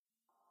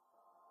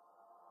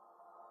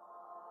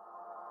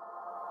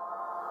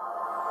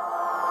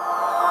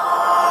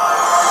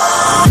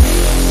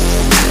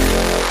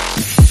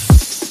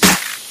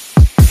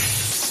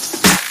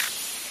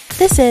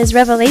is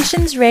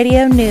Revelations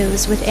Radio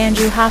News with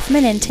Andrew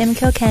Hoffman and Tim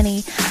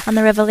Kilkenny on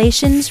the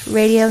Revelations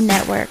Radio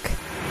Network.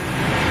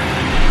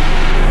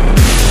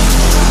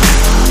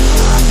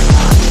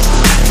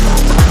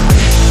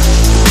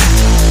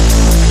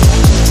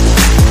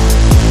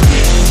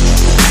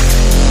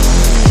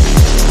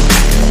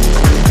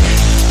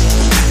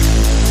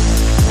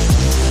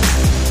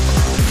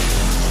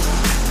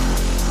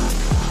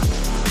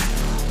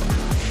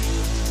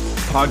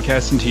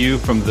 Podcasting to you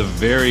from the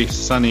very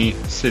sunny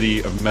city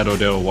of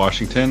Meadowdale,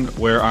 Washington,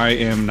 where I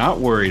am not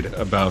worried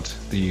about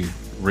the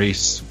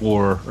race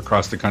war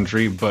across the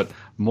country, but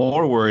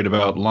more worried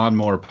about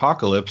lawnmower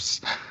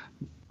apocalypse.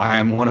 I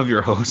am one of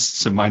your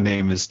hosts, and my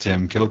name is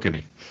Tim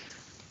Kilkenny.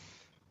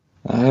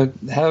 I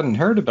hadn't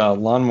heard about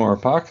lawnmower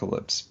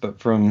apocalypse, but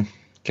from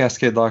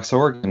Cascade Locks,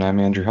 Oregon, I'm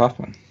Andrew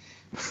Hoffman.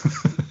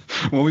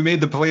 When we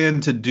made the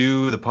plan to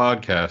do the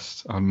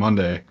podcast on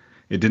Monday,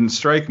 it didn't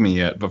strike me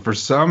yet, but for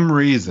some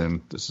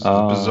reason, this is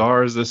as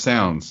bizarre as this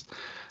sounds.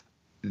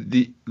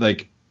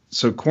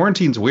 So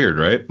quarantine's weird,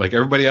 right? Like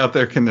everybody out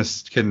there can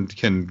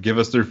give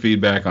us their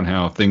feedback on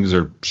how things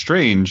are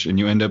strange, and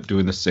you end up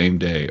doing the same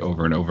day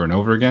over and over and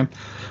over again.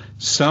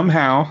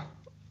 Somehow,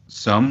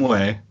 some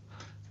way,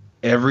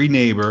 every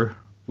neighbor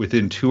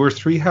within 2 or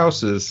 3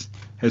 houses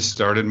has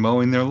started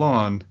mowing their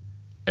lawn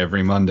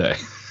every Monday.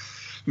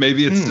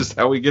 Maybe it's just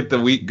how we get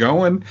the week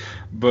going,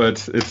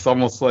 but it's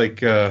almost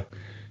like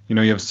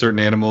you have certain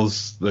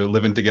animals, they're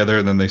living together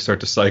and then they start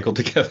to cycle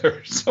together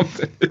or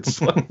something. It's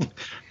like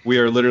we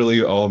are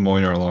literally all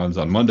mowing our lawns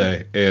on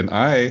Monday. And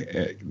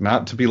I,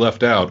 not to be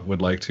left out,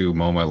 would like to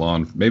mow my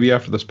lawn maybe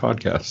after this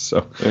podcast.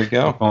 So there you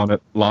go. I'm calling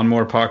it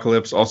Lawnmower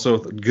Apocalypse. Also,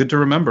 good to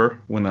remember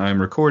when I'm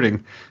recording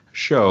a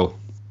show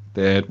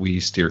that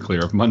we steer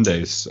clear of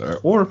Mondays.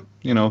 Or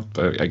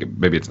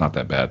maybe it's not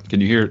that bad.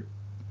 Can you hear it?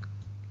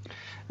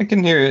 I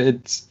can hear it.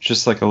 It's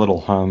just like a little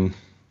hum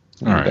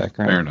in the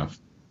background. Fair enough.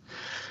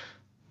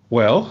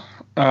 Well,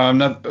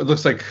 it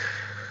looks like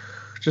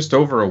just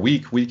over a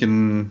week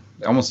and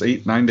almost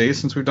 8-9 days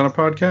since we've done a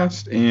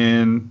podcast,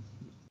 and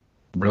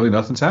really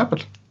nothing's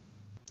happened.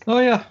 Oh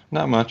yeah,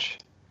 not much.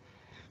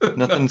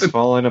 Nothing's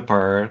falling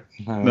apart.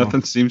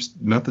 Nothing seems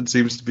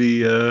to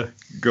be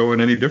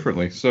going any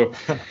differently. So,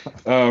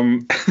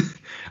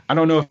 I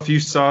don't know if you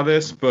saw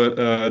this,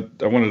 but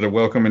I wanted to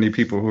welcome any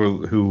people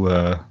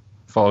who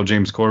follow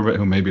James Corbett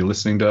who may be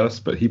listening to us.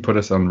 But he put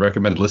us on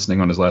recommended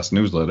listening on his last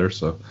newsletter.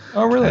 So,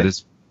 oh really?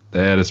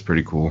 That is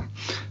pretty cool.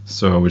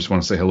 So we just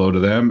want to say hello to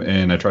them,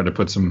 and I tried to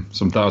put some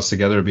thoughts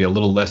together to be a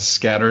little less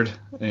scattered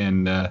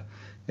and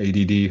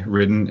ADD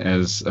ridden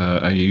as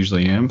I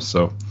usually am.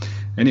 So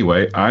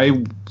anyway,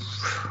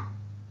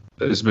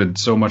 there's been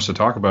so much to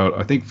talk about.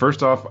 I think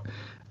first off,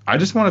 I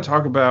just want to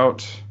talk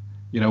about,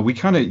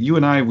 you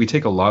and I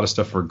take a lot of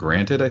stuff for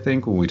granted, I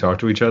think, when we talk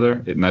to each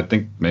other. And I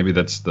think maybe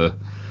that's the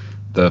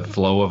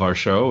flow of our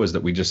show, is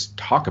that we just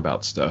talk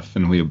about stuff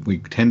and we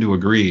tend to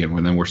agree,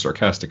 and then we're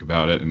sarcastic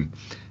about it. And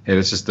hey,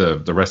 it's just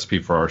the recipe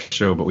for our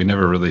show, but we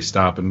never really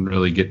stop and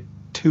really get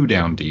too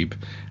down deep.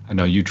 I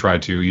know you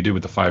tried to, you did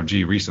with the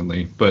 5G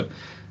recently, but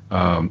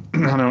I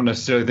don't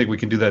necessarily think we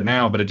can do that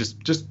now. But it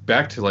just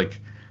back to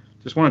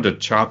just wanted to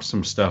chop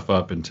some stuff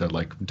up into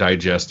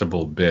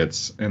digestible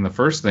bits. And the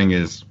first thing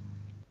is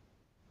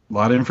a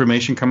lot of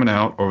information coming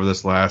out over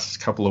this last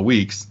couple of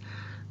weeks,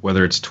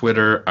 whether it's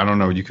Twitter. I don't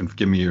know. You can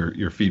give me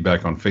your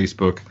feedback on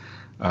Facebook.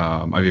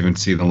 I've even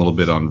seen a little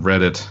bit on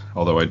Reddit,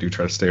 although I do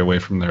try to stay away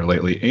from there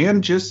lately.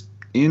 And just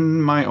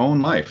in my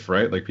own life,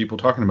 right? Like people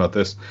talking about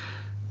this,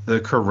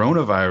 the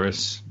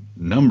coronavirus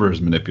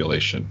numbers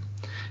manipulation.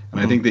 And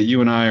I think that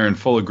you and I are in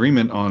full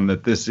agreement on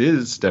that this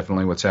is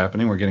definitely what's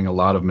happening. We're getting a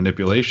lot of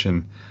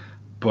manipulation.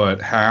 But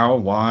how,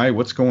 why,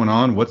 what's going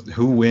on,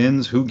 who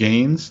wins, who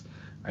gains?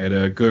 I had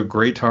a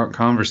great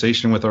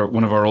conversation with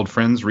one of our old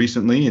friends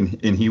recently,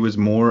 and he was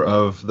more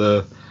of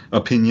the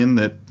opinion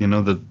that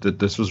that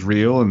this was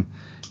real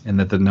and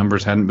that the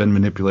numbers hadn't been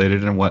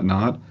manipulated and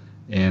whatnot.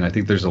 And I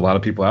think there's a lot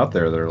of people out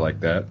there that are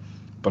like that.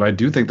 But I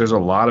do think there's a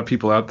lot of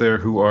people out there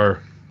who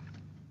are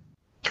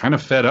kind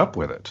of fed up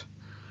with it.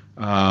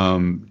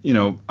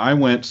 I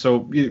went,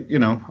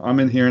 I'm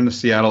in here in the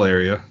Seattle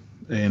area,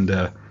 and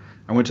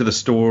I went to the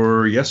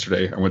store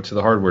yesterday. I went to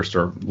the hardware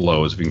store,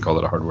 Lowe's, if you can call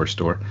it a hardware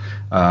store,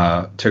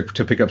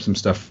 to pick up some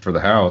stuff for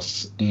the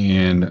house.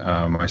 And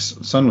my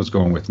son was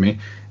going with me.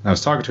 And I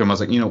was talking to him. I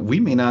was like, we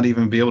may not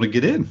even be able to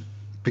get in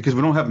because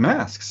we don't have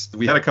masks.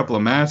 We had a couple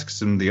of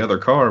masks in the other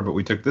car, but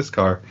we took this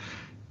car,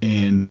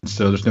 and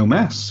so there's no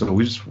masks. So I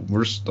was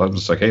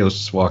just like, hey, let's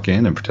just walk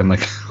in and pretend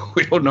like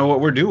we don't know what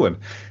we're doing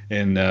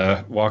and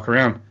walk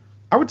around.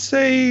 I would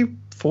say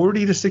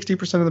 40 to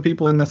 60% of the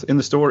people in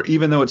the store,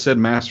 even though it said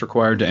masks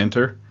required to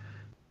enter,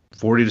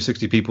 40 to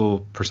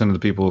 60% of the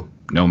people,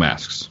 no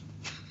masks.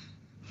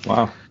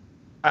 Wow.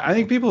 I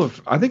think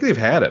they've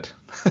had it.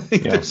 I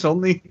think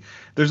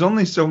there's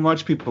only so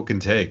much people can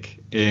take,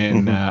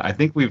 and I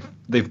think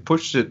they've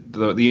pushed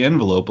the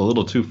envelope a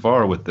little too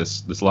far with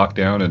this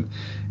lockdown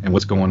and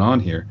what's going on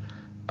here.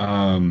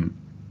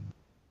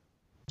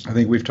 I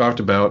think we've talked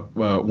about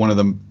one of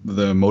the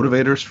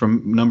motivators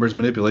from numbers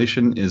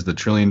manipulation is the $1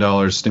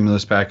 trillion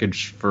stimulus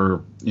package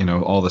for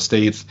all the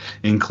states,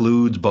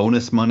 includes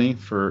bonus money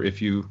for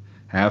if you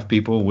have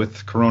people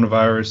with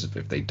coronavirus,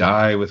 if they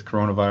die with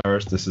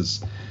coronavirus.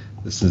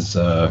 This is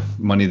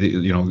money that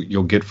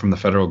you'll get from the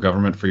federal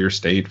government for your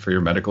state, for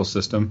your medical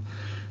system.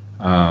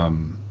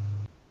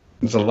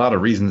 There's a lot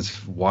of reasons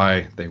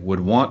why they would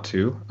want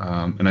to,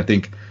 and I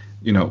think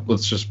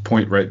let's just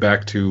point right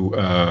back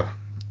to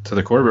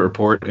the Corbett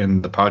Report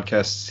and the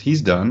podcasts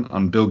he's done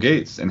on Bill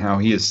Gates and how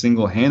he has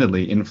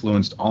single-handedly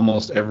influenced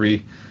almost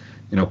every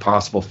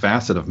possible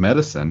facet of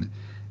medicine.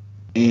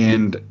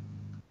 And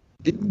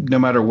no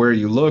matter where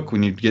you look,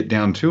 when you get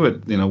down to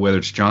it, whether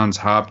it's Johns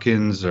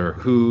Hopkins or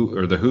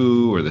the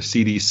WHO or the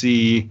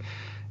CDC,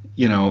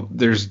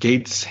 there's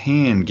Gates'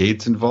 hand,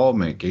 Gates'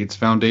 involvement, Gates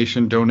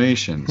Foundation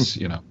donations,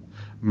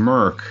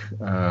 Merck.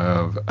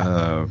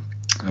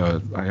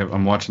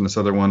 I'm watching this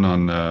other one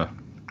on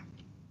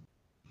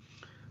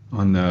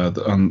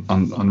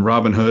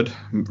Robinhood,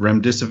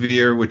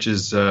 Remdesivir, which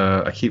is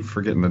I keep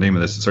forgetting the name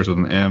of this. It starts with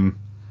an M.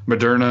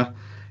 Moderna.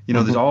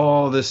 There's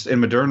all this,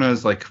 and Moderna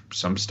is like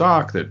some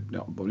stock that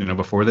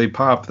before they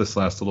pop this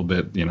last little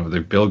bit,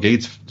 the Bill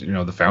Gates,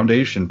 the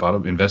foundation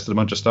invested a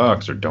bunch of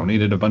stocks or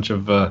donated a bunch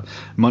of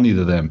money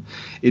to them.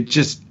 It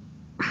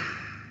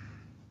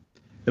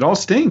all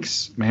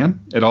stinks,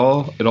 man. It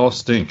all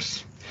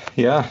stinks.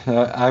 Yeah,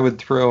 I would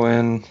throw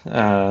in.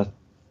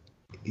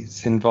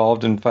 He's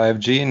involved in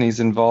 5G, and he's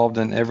involved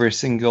in every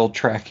single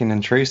tracking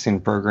and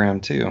tracing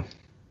program too.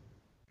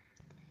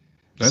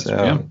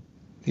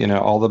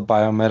 All the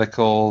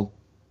biomedical.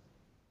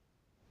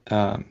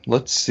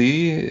 Let's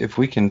see if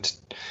we can,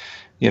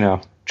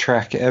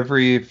 track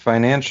every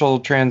financial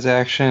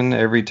transaction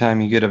every time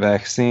you get a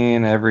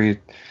vaccine,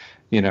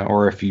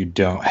 or if you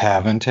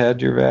haven't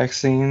had your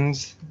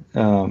vaccines.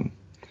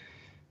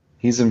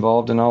 He's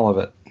involved in all of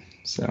it.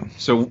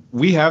 So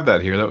we have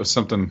that here. That was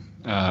something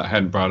I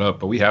hadn't brought up,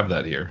 but we have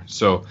that here.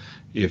 So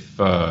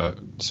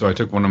so I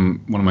took one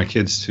of my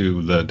kids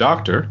to the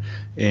doctor,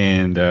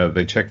 and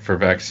they checked for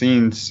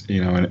vaccines,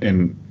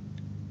 and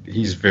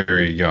he's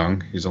very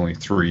young. He's only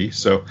 3,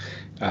 so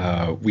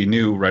we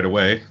knew right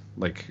away,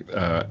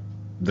 that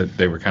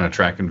they were kind of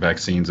tracking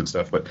vaccines and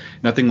stuff, but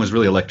nothing was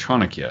really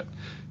electronic yet.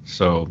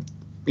 So,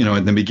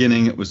 in the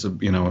beginning, it was a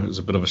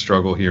bit of a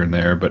struggle here and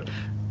there, but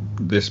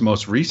this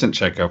most recent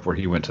checkup where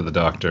he went to the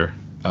doctor,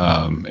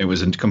 it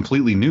was a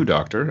completely new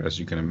doctor, as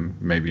you can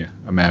maybe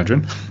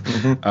imagine.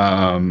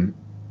 Mm-hmm.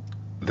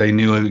 They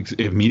knew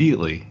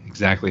immediately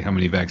exactly how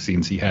many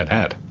vaccines he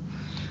had.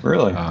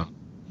 Really?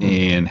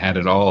 And had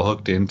it all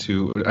hooked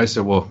into. She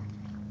said,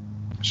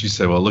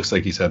 well, it looks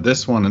like he's had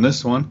this one and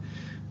this one,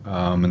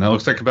 and that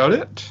looks like about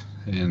it.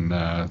 And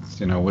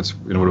what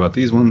about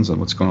these ones, and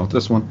what's going on with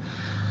this one?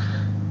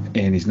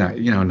 And he's not,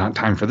 not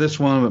time for this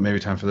one, but maybe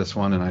time for this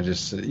one. And I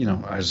just,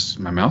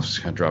 my mouth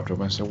just kind of dropped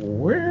open. I said, well,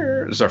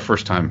 where? This is our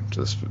first time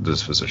to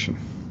this physician.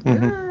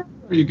 Mm-hmm. Where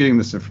are you getting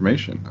this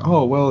information?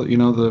 Oh, well,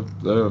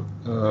 the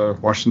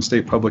Washington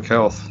State Public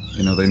Health,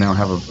 they now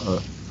have a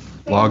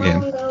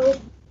login.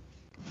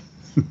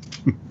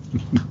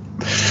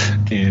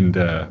 And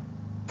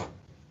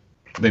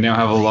they now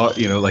have a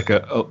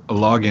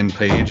login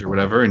page or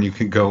whatever, and you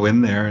can go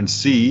in there and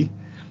see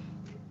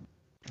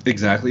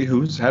exactly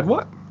who's had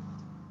what.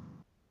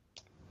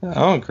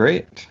 Oh,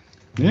 great!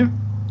 Yeah,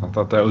 I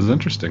thought that was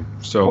interesting.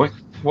 So,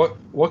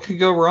 what could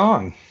go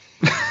wrong?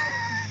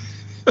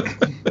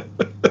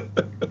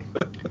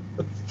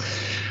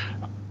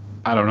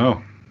 I don't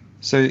know.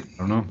 So,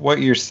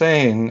 what you're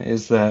saying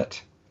is that,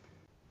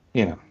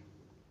 if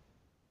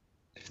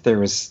there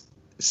was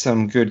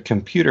some good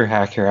computer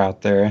hacker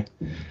out there,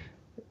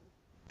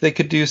 they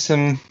could do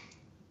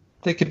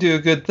a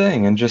good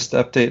thing and just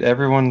update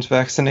everyone's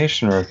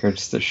vaccination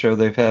records to show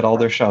they've had all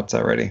their shots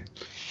already.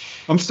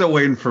 I'm still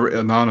waiting for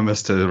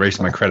Anonymous to erase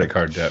my credit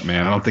card debt,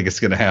 man. I don't think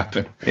it's going to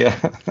happen. Yeah.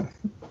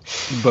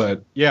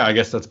 But, yeah, I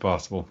guess that's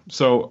possible.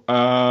 So,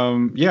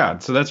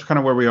 so that's kind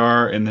of where we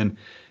are. And then,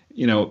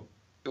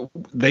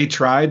 they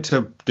tried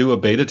to do a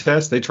beta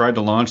test. They tried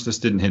to launch. This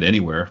didn't hit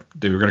anywhere.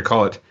 They were going to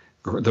call it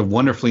the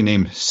wonderfully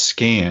named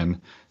SCAN.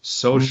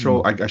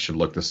 Social. Mm-hmm. I should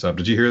look this up.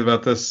 Did you hear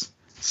about this?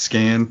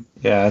 SCAN?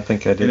 Yeah, I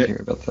think I did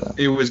hear about that.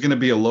 It was going to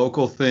be a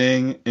local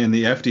thing, and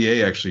the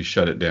FDA actually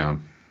shut it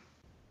down.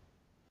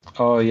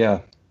 Oh,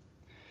 yeah.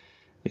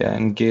 Yeah,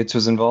 and Gates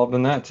was involved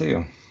in that,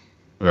 too.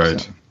 Right.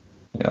 So,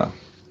 yeah.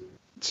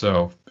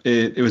 So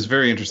it was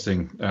very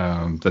interesting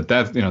that's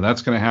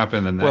going to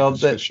happen, and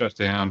that shut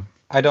down.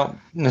 I don't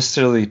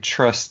necessarily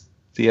trust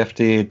the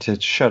FDA to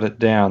shut it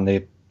down.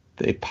 They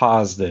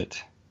paused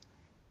it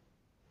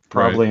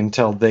probably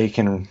until they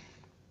can,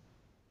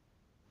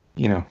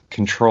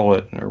 control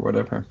it or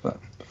whatever.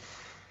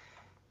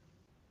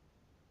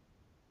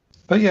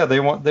 But yeah,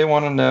 they want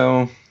to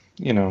know,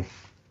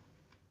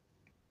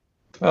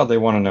 well, they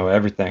want to know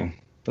everything,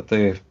 but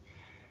they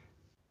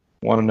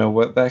want to know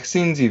what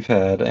vaccines you've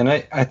had. And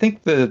I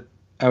think that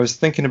I was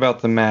thinking about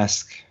the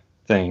mask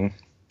thing,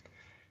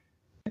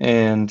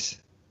 and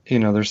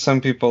there's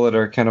some people that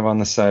are kind of on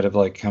the side of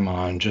like, come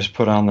on, just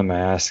put on the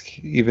mask,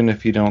 even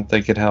if you don't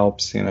think it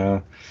helps,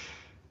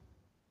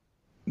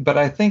 But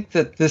I think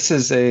that this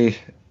is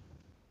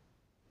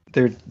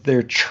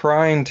they're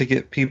trying to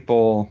get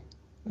people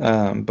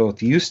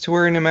both used to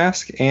wearing a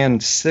mask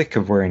and sick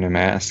of wearing a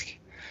mask.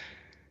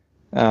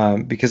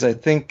 Because I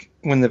think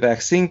when the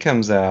vaccine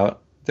comes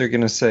out, they're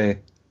going to say,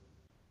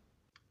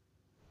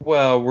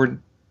 well,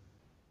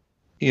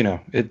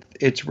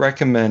 it's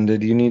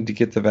recommended, you need to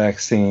get the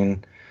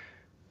vaccine.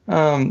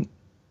 But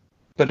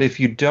if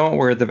you don't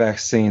wear the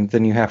vaccine,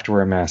 then you have to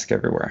wear a mask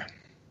everywhere.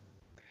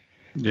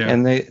 Yeah.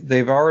 And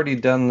they've already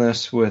done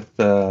this with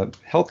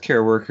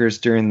healthcare workers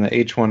during the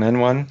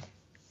H1N1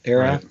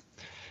 era. Right.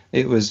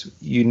 It was,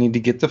 you need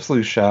to get the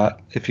flu shot.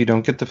 If you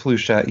don't get the flu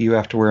shot, you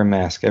have to wear a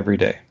mask every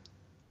day,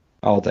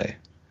 all day.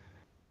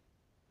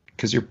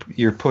 Because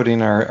you're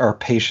putting our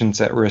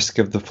patients at risk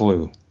of the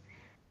flu.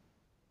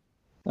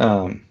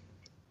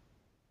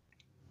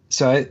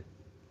 So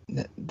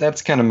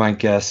that's kind of my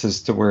guess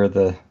as to where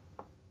the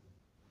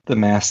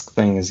mask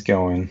thing is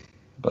going,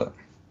 but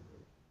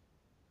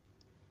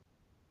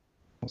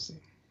we'll see.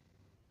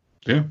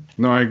 Yeah,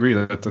 no, I agree.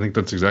 I think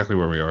that's exactly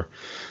where we are.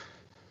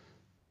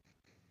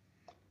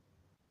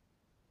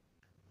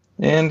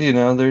 And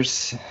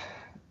it's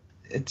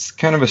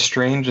kind of a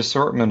strange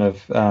assortment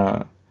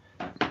of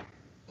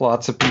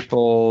lots of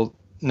people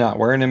not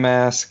wearing a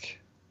mask,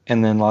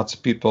 and then lots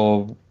of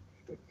people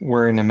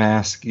wearing a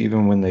mask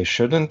even when they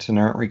shouldn't and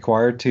aren't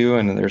required to,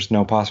 and there's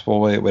no possible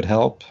way it would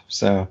help.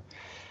 So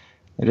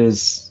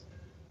it's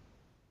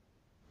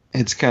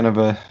kind of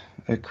a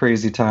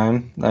crazy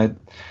time. I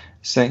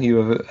sent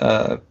you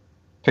a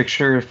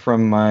picture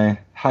from my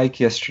hike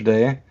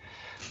yesterday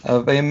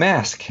of a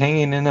mask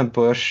hanging in a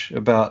bush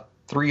about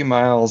 3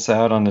 miles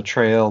out on a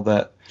trail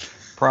that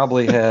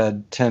probably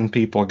had 10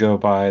 people go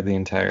by the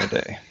entire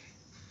day.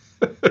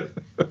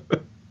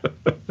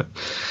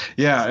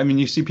 Yeah, I mean,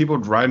 you see people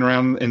riding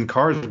around in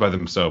cars by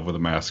themselves with a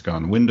mask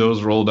on,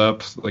 windows rolled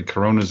up, like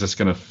Corona's just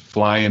going to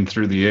fly in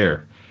through the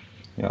air.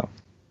 Yeah.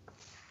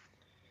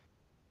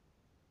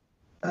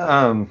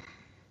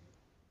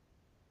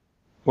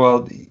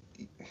 Well,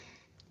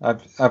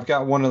 I've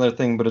got one other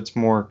thing, but it's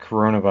more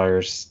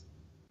coronavirus.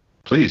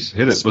 Please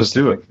hit it. Specific. Let's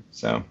do it.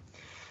 So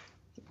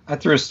I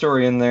threw a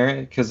story in there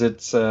because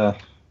it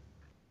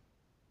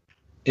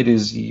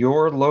is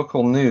your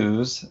local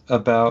news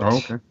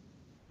about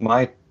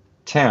my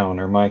town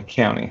or my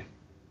county.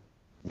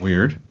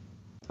 Weird.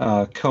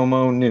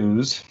 Como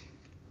News,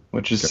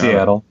 which is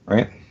Seattle,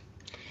 right?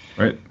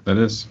 Right, that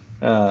is.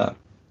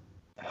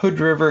 Hood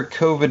River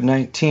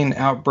COVID-19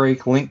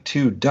 outbreak linked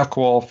to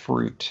Duckwall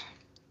fruit.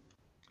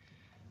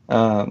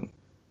 Hood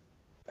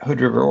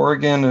River,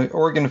 Oregon.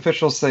 Oregon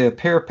officials say a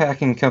pear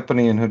packing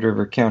company in Hood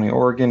River County,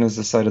 Oregon, is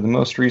the site of the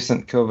most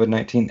recent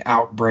COVID-19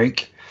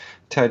 outbreak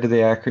tied to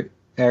the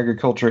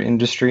agriculture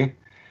industry.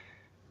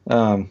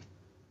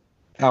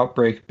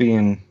 Outbreak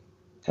being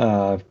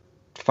 5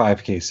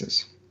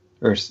 cases,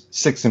 or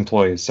 6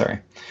 employees, sorry.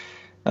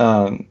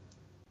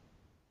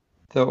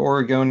 The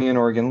Oregonian,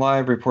 Oregon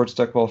Live, reports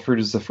Duckwall Fruit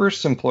is the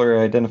first employer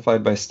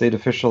identified by state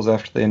officials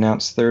after they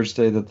announced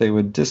Thursday that they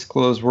would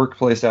disclose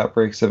workplace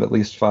outbreaks of at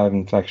least 5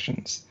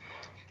 infections.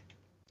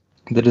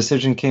 The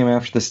decision came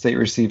after the state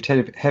received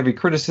heavy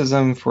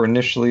criticism for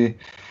initially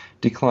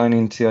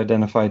declining to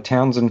identify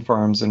towns and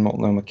farms in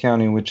Multnomah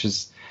County, which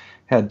has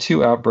had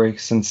 2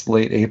 outbreaks since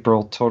late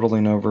April,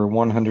 totaling over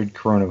 100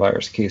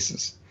 coronavirus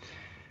cases.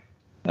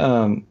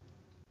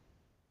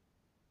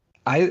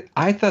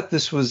 I thought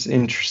this was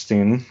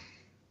interesting.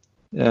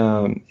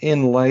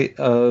 In light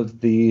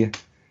of the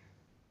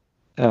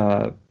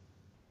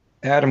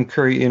Adam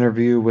Curry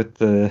interview with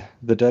the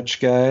Dutch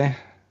guy,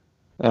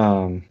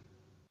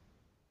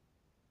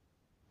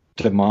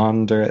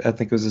 Demond, I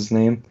think was his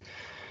name.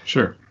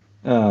 Sure.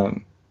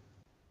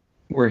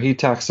 Where he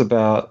talks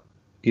about,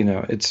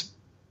 it's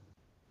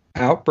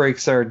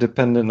outbreaks are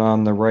dependent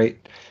on the right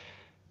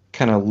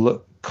kind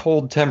of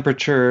cold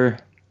temperature,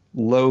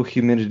 low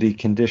humidity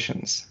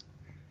conditions.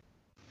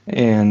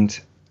 And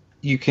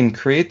you can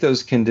create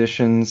those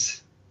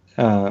conditions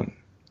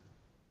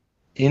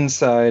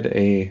inside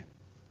a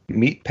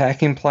meat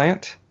packing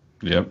plant.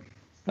 Yep.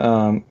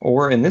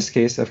 Or in this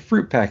case, a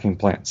fruit packing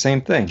plant.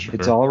 Same thing. Sure.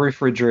 It's all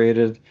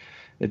refrigerated.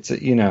 It's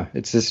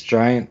this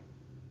giant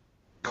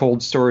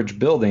cold storage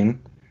building,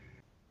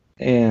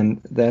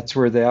 and that's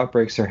where the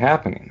outbreaks are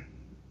happening.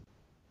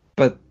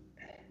 But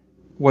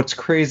what's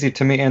crazy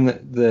to me, and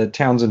the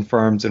towns and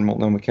farms in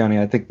Multnomah County,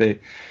 I think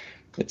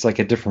it's like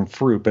a different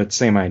fruit, but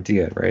same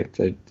idea, right?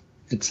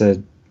 It's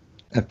a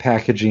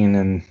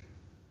packaging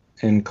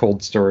and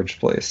cold storage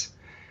place.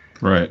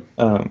 Right.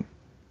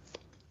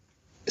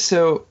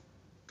 So,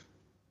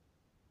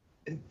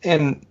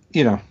 and,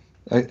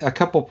 a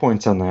couple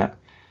points on that.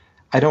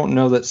 I don't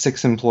know that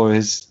 6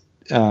 employees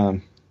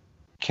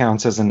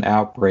counts as an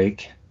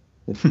outbreak.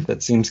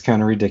 That seems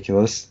kind of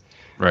ridiculous.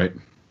 Right.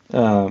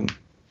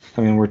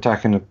 We're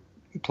talking a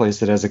place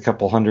that has a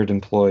couple hundred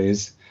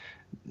employees.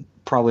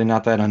 probably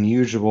not that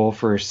unusual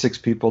for 6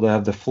 people to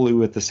have the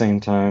flu at the same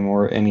time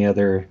or any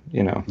other,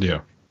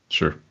 Yeah,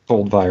 sure.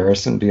 cold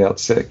virus and be out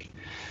sick.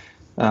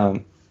 No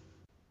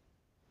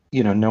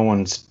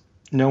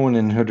one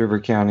in Hood River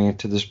County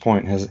to this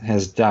point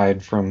has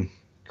died from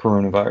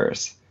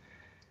coronavirus.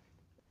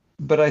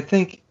 But I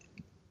think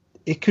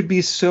it could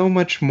be so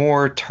much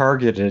more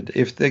targeted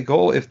if the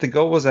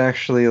goal was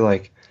actually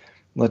like,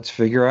 let's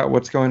figure out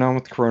what's going on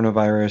with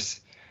coronavirus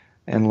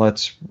and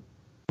let's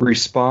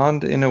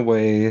respond in a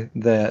way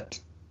that,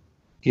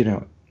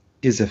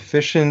 is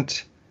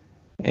efficient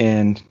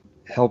and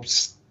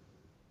helps,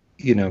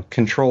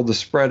 control the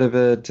spread of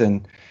it.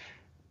 And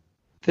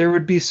there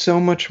would be so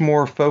much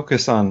more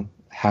focus on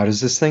how does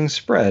this thing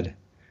spread?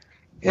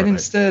 And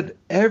instead,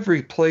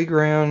 every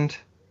playground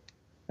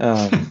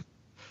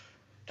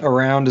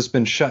around has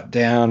been shut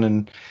down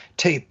and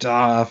taped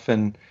off,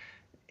 and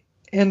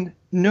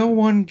no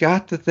one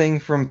got the thing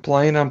from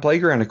playing on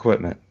playground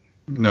equipment.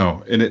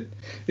 No, and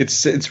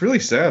it's really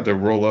sad to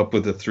roll up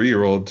with a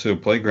 3-year-old to a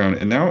playground.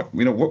 And now,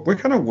 what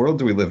kind of world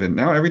do we live in?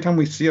 Now, every time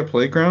we see a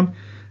playground,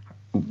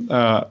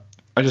 I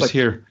just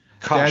hear,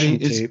 caution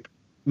Daddy, tape.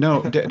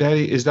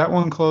 Daddy, is that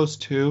one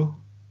closed too?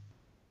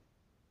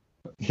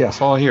 Yeah.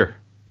 That's all I hear.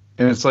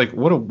 And it's like,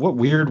 what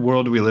weird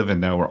world do we live in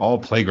now where all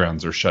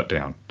playgrounds are shut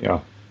down? Yeah.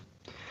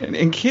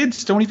 And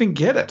kids don't even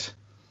get it.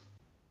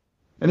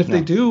 And if they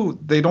do,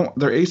 they're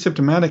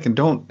asymptomatic and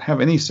don't have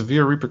any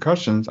severe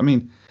repercussions. I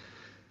mean,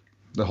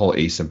 the whole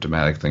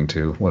asymptomatic thing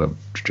too. What a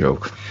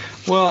joke.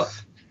 Well,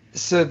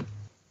 so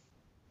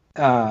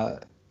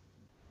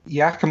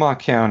Yakima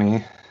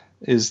County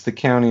is the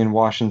county in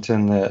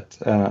Washington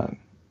that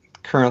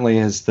currently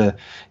is the,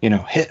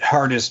 hit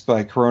hardest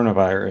by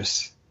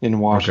coronavirus in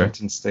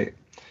Washington state.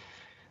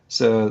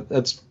 So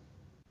that's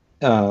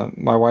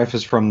my wife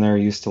is from there,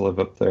 used to live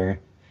up there.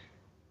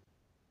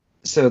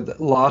 So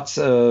lots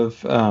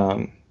of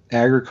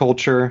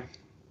agriculture,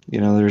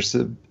 there's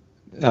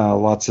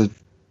lots of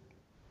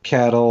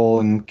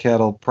cattle and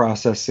cattle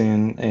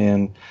processing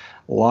and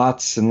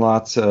lots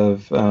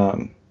of,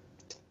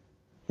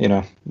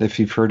 if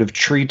you've heard of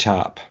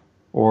Treetop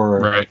or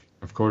right,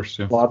 of course,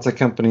 yeah. Lots of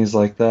companies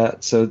like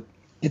that. So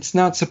it's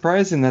not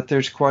surprising that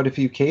there's quite a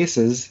few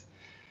cases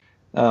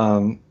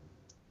in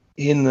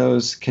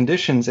those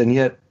conditions, and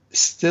yet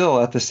still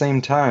at the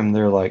same time,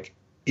 they're like,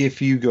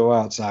 if you go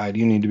outside,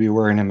 you need to be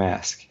wearing a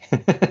mask.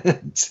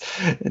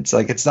 It's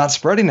like, it's not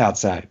spreading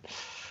outside.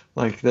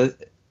 Like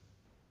that,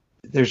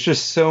 there's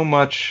just so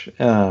much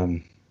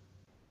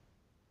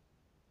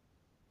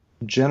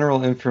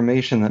general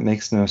information that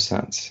makes no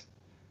sense.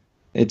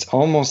 It's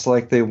almost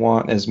like they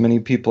want as many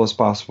people as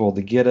possible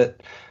to get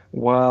it,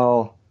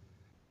 while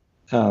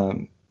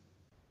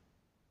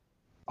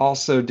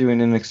also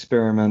doing an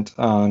experiment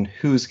on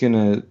who's going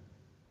to,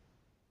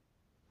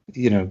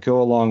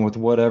 go along with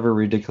whatever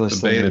ridiculous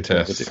the beta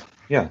test.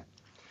 Yeah.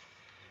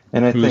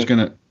 And I think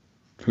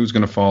who's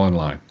gonna fall in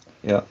line.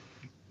 Yeah.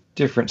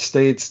 Different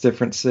states,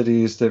 different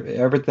cities,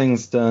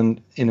 everything's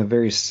done in a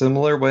very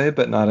similar way,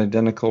 but not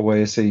identical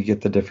way, so you get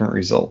the different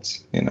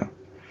results,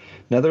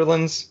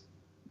 Netherlands,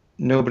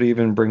 nobody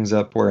even brings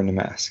up wearing a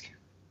mask.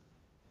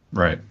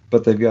 Right.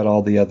 But they've got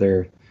all the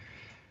other,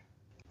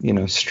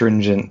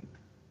 stringent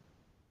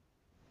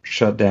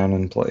shutdown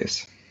in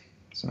place.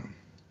 So.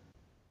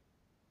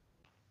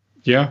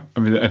 Yeah, I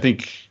mean, I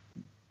think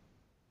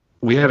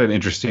we had an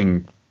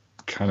interesting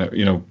kind of,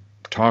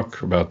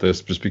 talk about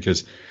this, just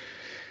because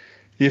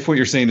if what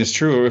you're saying is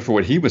true, or if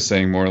what he was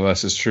saying more or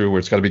less is true, where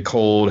it's got to be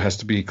cold, has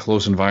to be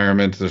close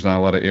environment, there's not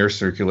a lot of air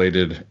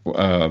circulated.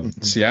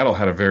 Seattle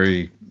had a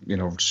very,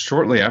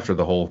 shortly after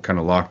the whole kind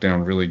of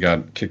lockdown really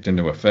got kicked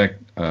into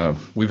effect,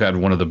 we've had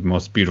one of the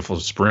most beautiful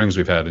springs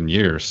we've had in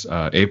years.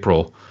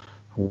 April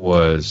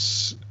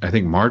was, I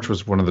think March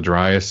was one of the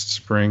driest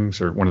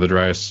springs, or one of the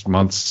driest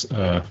months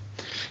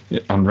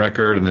on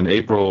record. And then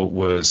April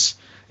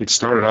it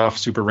started off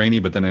super rainy,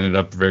 but then ended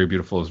up very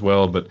beautiful as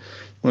well. But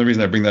one of the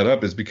reasons I bring that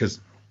up is because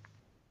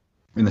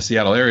in the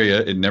Seattle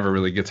area, it never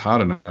really gets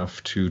hot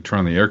enough to turn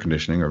on the air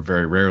conditioning, or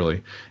very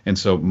rarely. And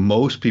so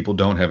most people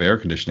don't have air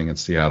conditioning in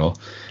Seattle.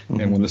 Mm-hmm.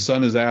 And when the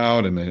sun is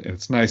out and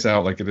it's nice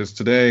out like it is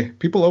today,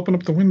 people open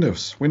up the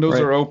windows. Windows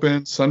are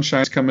open,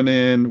 sunshine's coming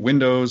in,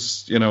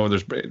 windows,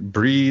 there's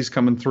breeze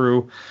coming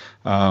through.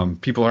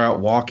 People are out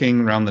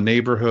walking around the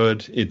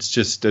neighborhood. It's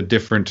just a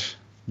different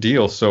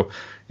deal. So,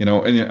 in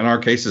our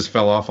cases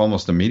fell off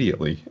almost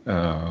immediately.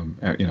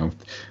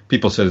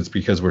 People said it's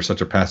because we're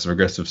such a passive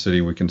aggressive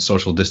city, we can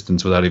social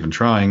distance without even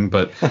trying.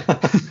 But,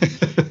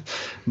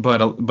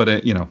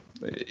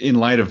 in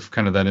light of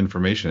kind of that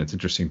information, it's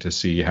interesting to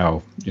see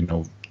how,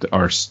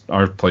 our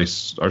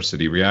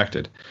city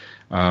reacted.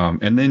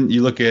 And then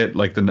you look at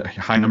like the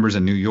high numbers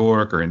in New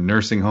York or in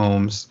nursing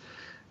homes.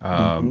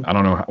 I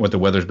don't know what the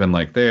weather's been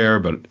like there,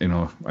 but,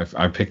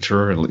 I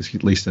picture,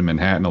 at least in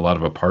Manhattan, a lot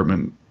of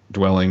apartment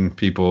dwelling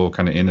people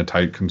kind of in a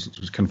tight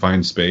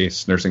confined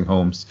space. Nursing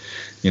homes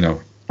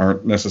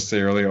aren't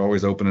necessarily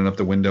always opening up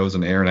the windows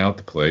and airing out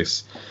the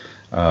place.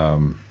 I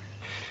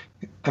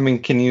mean,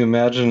 can you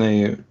imagine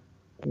a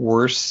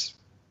worse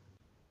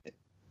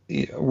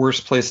worse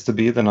place to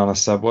be than on a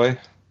subway.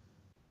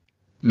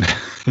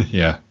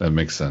 Yeah, that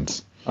makes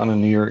sense. On a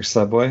New York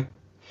subway.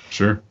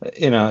 Sure.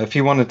 If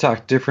you want to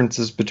talk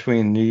differences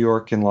between New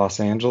York and Los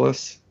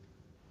Angeles,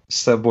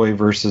 subway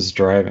versus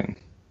driving,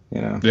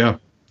 Yeah. Yep.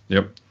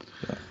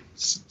 Yeah.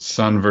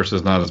 Sun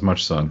versus not as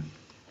much sun.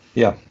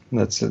 Yeah,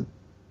 that's it.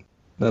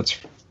 That's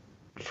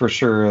for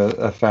sure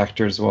a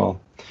factor as well.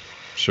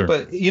 Sure.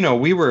 But,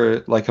 we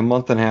were like a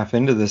month and a half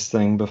into this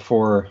thing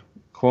before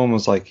Cuomo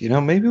was like,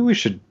 maybe we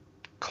should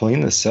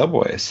clean the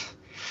subways.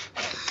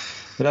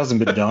 It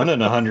hasn't been done in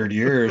 100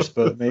 years,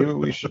 but maybe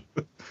we should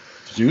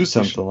do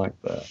something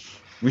like that.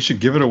 We should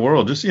give it a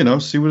whirl. Just,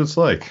 see what it's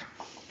like.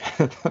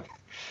 It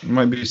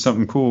might be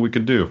something cool we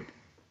could do.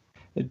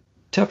 It's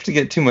tough to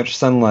get too much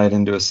sunlight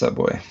into a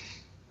subway.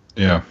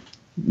 Yeah,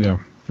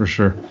 for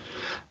sure.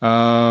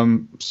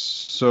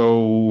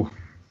 So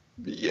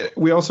yeah,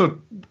 we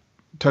also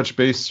touched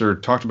base or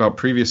talked about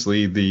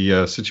previously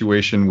the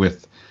situation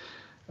with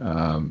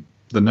the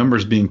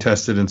numbers being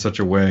tested in such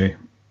a way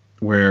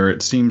where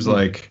it seems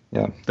like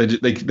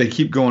they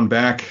keep going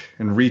back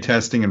and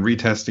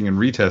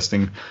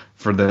retesting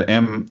for the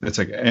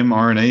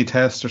mRNA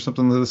test or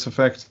something to this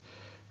effect.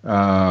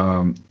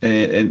 No,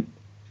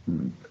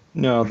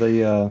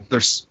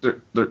 they're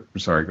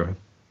sorry, go ahead.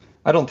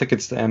 I don't think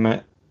it's the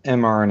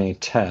mRNA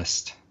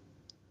test.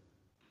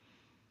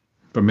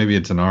 But maybe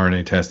it's an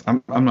RNA test.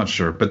 I'm not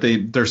sure. But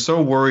they're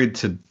so worried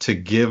to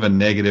give a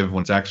negative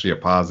when it's actually a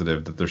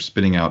positive that they're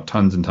spitting out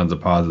tons and tons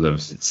of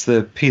positives. It's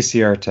the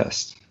PCR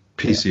test.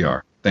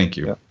 PCR. Thank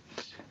you.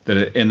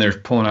 Yeah. And they're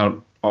pulling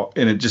out,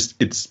 and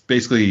it's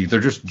basically they're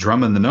just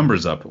drumming the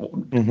numbers up,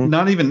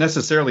 not even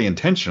necessarily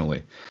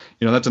intentionally.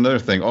 That's another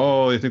thing.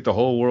 Oh, you think the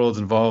whole world's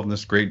involved in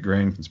this great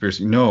grand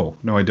conspiracy? No,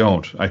 I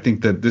don't. I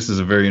think that this is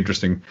a very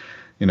interesting,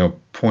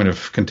 point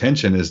of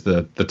contention is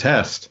the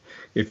test.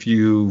 If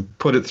you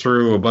put it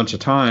through a bunch of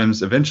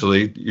times,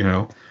 eventually,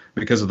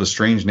 because of the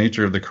strange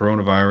nature of the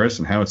coronavirus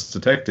and how it's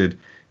detected,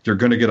 you're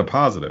going to get a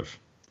positive.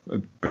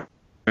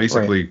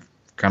 Basically. Right.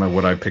 Kind of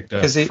what I picked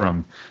up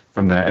from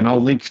that, and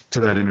I'll link to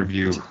that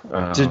interview.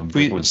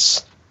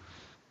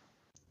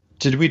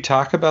 Did we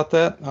talk about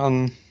that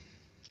on?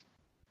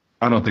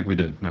 I don't think we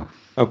did. No.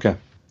 Okay.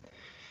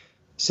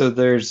 So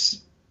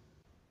there's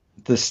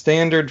the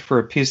standard for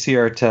a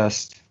PCR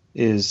test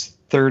is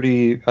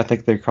 30. I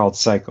think they're called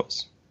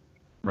cycles.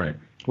 Right.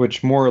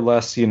 Which more or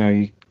less, you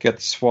get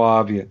the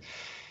swab, and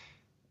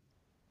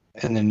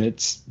then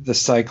the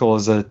cycle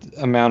is a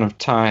amount of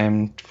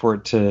time for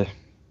it to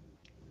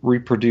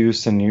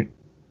reproduce, and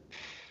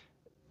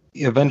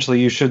eventually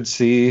you should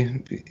see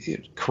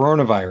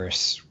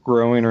coronavirus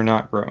growing or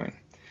not growing.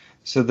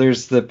 So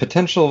there's the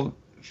potential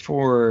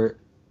for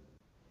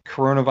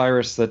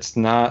coronavirus that's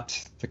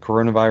not the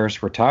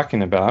coronavirus we're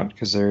talking about,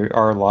 because there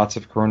are lots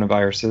of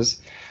coronaviruses,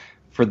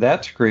 for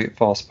that to create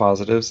false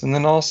positives. And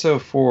then also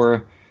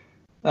for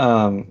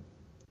when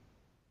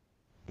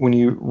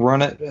you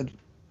run it,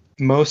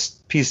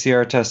 most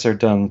PCR tests are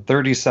done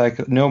 30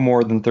 cycles, no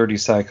more than 30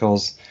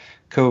 cycles.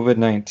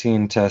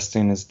 COVID-19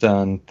 testing is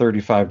done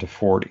 35 to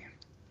 40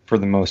 for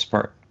the most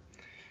part.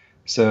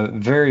 So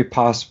very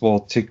possible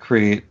to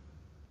create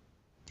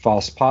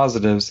false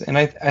positives. And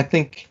I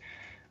think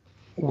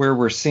where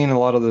we're seeing a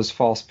lot of those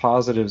false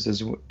positives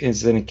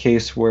is in a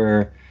case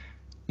where,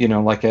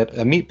 like at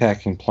a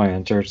meatpacking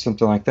plant or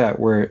something like that,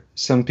 where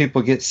some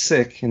people get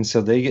sick and so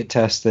they get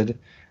tested,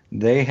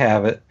 they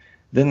have it,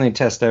 then they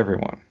test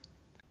everyone.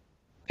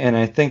 And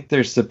I think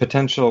there's the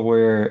potential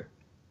where,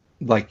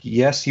 like,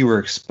 yes, you were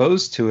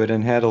exposed to it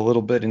and had a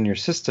little bit in your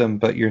system,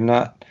 but you're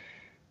not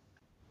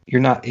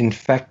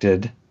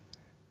infected,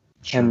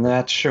 sure. And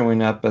that's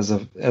showing up as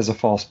a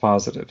false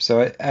positive.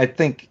 So I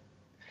think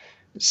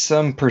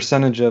some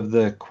percentage of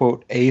the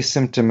quote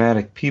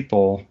asymptomatic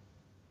people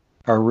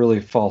are really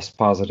false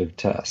positive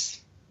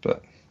tests,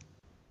 but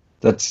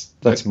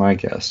that's my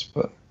guess.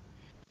 But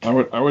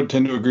I would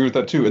tend to agree with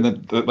that too.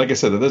 And that, like I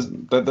said,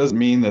 that doesn't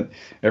mean that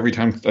every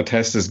time a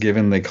test is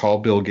given, they call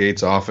Bill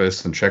Gates'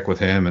 office and check with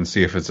him and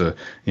see if it's a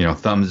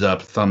thumbs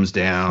up, thumbs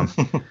down.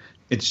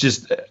 It's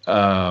just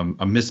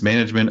a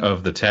mismanagement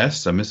of the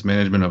test, a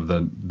mismanagement of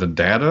the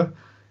data,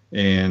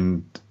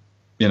 and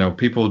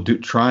people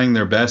trying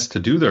their best to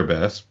do their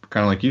best,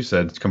 kind of like you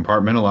said,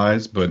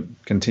 compartmentalize, but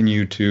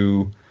continue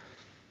to.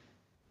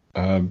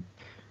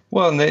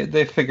 Well, and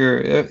they figure,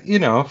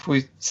 if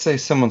we say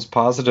someone's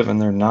positive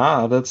and they're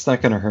not, that's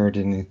not going to hurt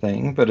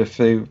anything. But if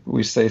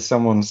we say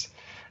someone's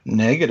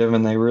negative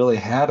and they really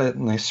had it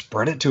and they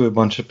spread it to a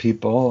bunch of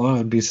people, it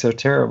would be so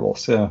terrible.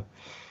 So,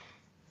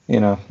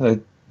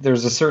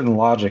 there's a certain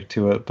logic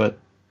to it, but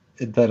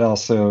that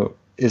also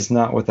is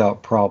not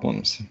without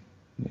problems.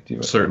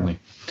 Certainly.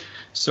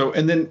 So,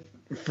 and then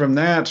from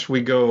that,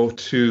 we go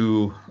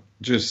to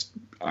just...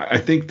 I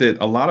think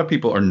that a lot of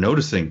people are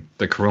noticing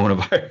the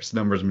coronavirus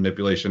numbers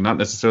manipulation, not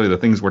necessarily the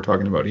things we're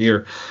talking about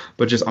here,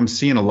 but just I'm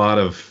seeing a lot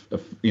of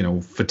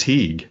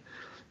fatigue.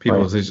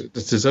 People say,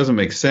 this doesn't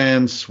make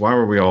sense. Why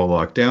were we all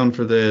locked down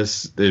for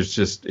this? There's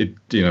just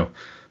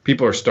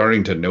people are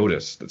starting to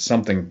notice that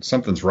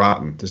something's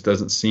rotten. This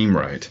doesn't seem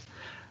right.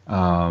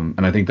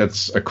 And I think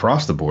that's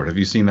across the board. Have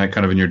you seen that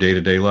kind of in your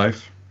day-to-day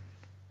life?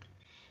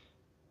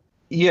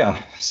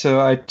 Yeah. So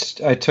I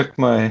took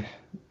my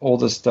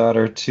oldest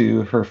daughter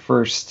to her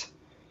first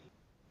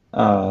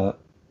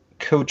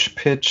coach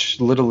pitch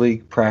Little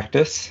League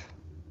practice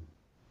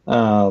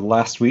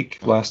last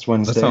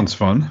Wednesday. That sounds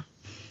fun.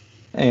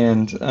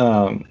 And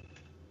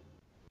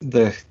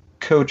the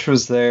coach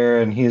was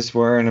there, and he's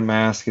wearing a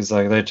mask. He's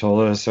like, they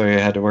told us so you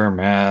had to wear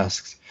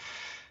masks.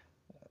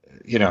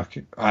 You know,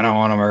 I don't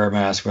want to wear a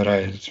mask, but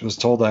I was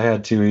told I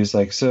had to. He's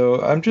like,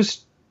 so I'm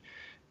just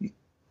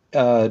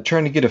trying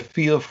to get a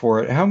feel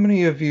for it. How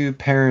many of you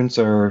parents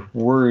are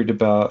worried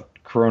about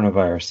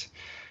coronavirus?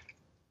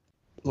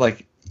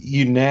 Like,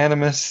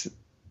 unanimous,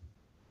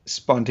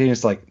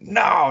 spontaneous, like,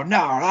 no,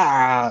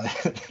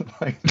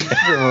 like,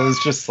 everyone was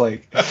just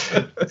like,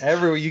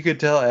 you could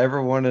tell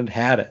everyone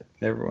had it.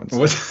 Everyone's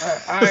like,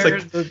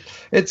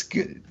 it's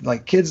good.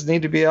 Like, kids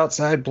need to be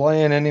outside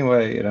playing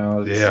anyway, you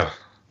know. Yeah.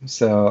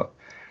 So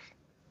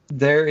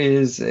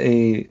there's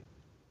a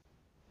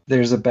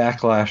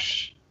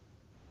backlash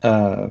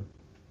to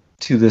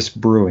this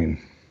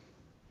brewing.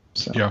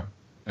 So. Yeah,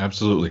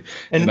 absolutely.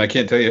 And I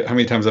can't tell you how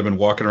many times I've been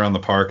walking around the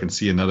park and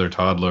see another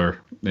toddler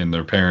and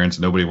their parents,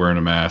 nobody wearing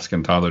a mask,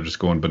 and toddler just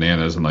going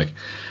bananas, and like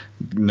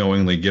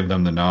knowingly give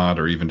them the nod,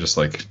 or even just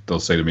like they'll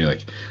say to me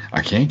like,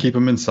 I can't keep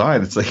them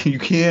inside. It's like, you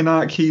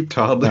cannot keep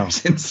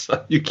toddlers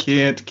inside. You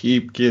can't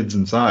keep kids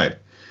inside.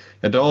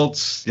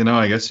 Adults, you know,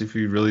 I guess if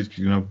you really,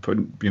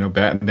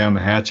 batten down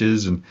the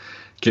hatches and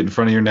get in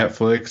front of your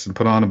Netflix and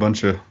put on a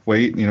bunch of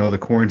weight, the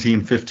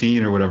quarantine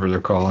 15 or whatever they're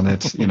calling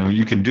it,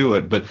 you can do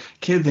it. But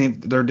kids, they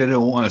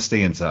don't want to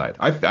stay inside.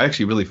 I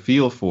actually really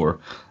feel for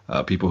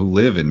people who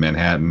live in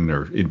Manhattan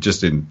or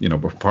just in,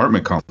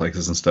 apartment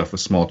complexes and stuff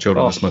with small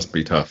children. This must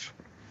be tough.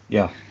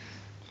 Yeah.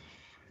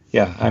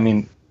 Yeah. I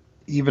mean,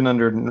 even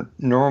under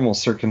normal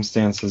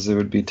circumstances, it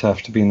would be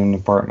tough to be in an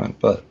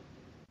apartment, but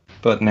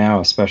now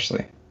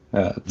especially.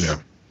 Yeah.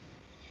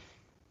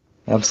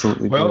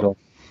 Absolutely brutal.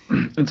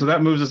 And so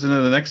that moves us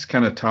into the next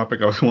kind of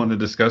topic I was wanting to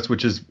discuss,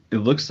 which is, it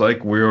looks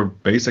like we're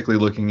basically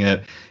looking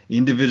at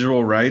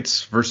individual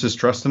rights versus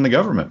trust in the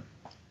government.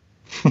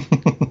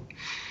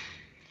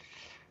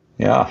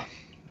 Yeah.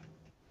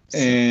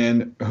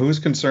 And who's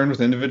concerned with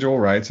individual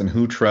rights and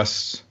who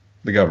trusts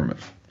the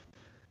government?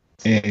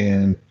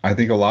 And I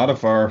think a lot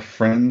of our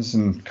friends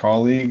and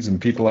colleagues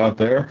and people out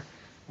there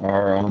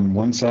are on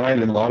one side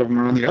and a lot of them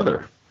are on the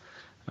other.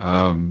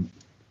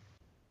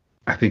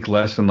 I think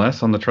less and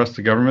less on the trust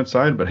the government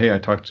side, but hey, I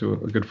talked to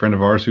a good friend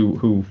of ours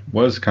who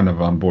was kind of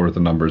on board with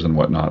the numbers and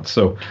whatnot.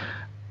 So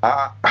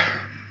I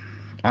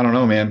don't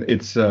know, man.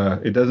 It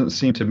doesn't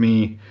seem to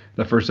me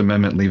the First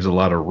Amendment leaves a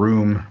lot of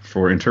room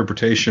for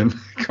interpretation.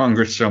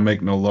 Congress shall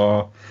make no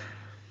law.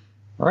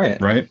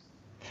 Right.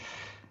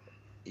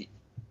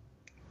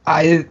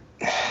 The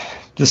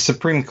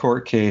Supreme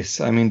Court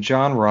case, I mean,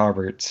 John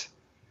Roberts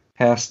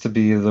has to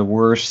be the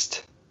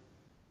worst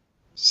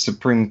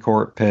Supreme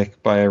Court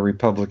pick by a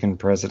Republican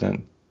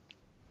president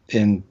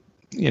in,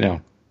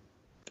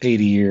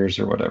 80 years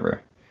or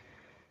whatever.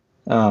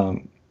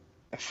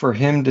 For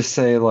him to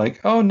say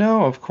like, oh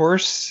no, of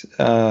course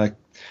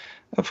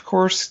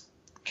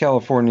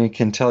California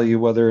can tell you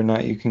whether or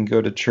not you can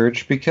go to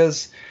church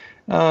because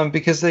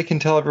they can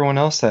tell everyone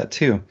else that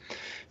too.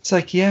 It's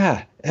like,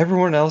 yeah,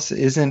 everyone else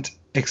isn't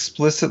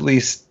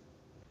explicitly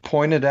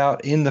pointed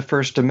out in the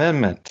First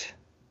Amendment.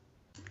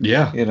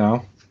 Yeah.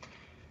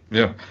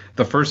 Yeah.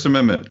 The First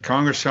Amendment,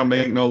 Congress shall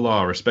make no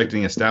law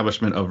respecting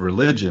establishment of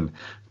religion,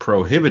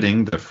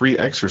 prohibiting the free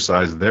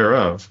exercise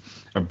thereof,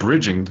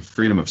 abridging the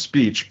freedom of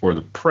speech or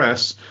the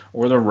press,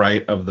 or the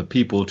right of the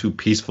people to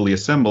peacefully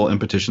assemble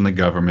and petition the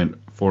government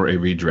for a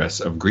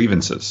redress of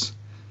grievances.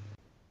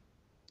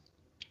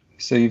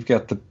 So you've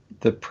got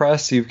the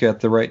press, you've got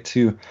the right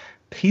to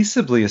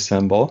peaceably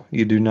assemble.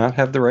 You do not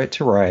have the right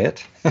to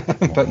riot,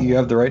 but you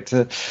have the right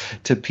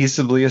to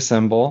peaceably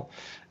assemble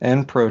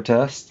and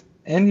protest.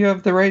 And you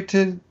have the right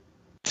to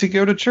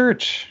go to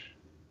church.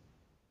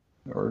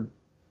 Or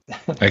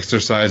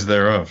exercise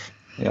thereof.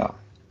 Yeah.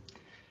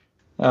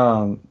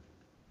 And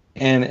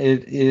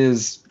it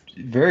is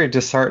very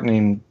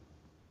disheartening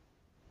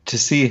to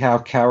see how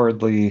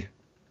cowardly,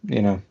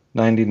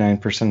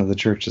 99% of the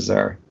churches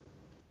are.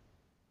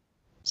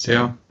 So.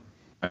 Yeah.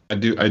 I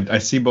do. I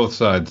see both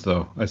sides,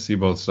 though. I see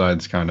both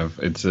sides kind of.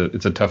 It's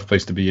a tough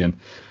place to be in.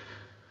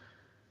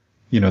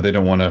 They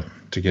don't want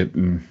to get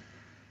in.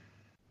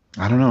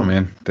 I don't know,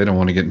 man. They don't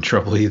want to get in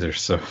trouble either.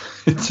 So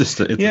it's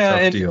just a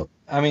tough deal.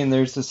 I mean,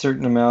 there's a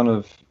certain amount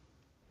of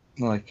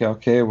like,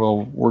 okay,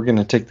 well, we're going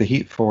to take the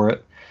heat for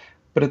it.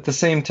 But at the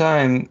same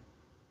time,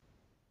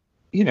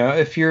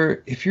 if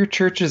your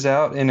church is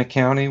out in a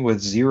county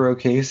with 0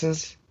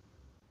 cases,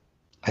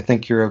 I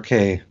think you're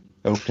okay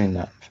opening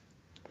up.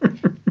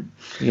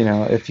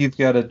 If you've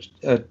got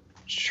a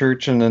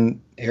church in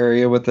an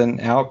area with an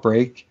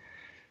outbreak,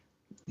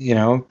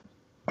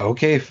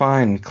 okay,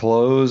 fine,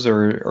 close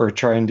or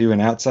try and do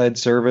an outside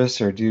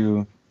service or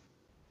do,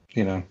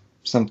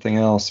 something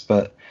else.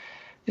 But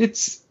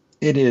it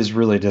is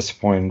really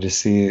disappointing to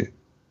see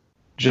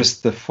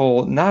just the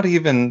full, not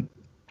even,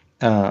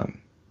 some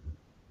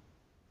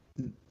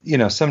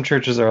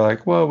churches are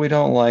like, well, we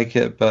don't like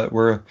it, but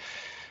we're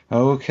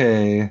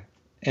okay.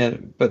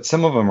 But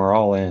some of them are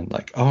all in,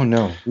 like, oh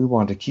no, we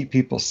want to keep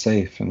people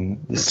safe.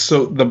 And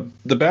so the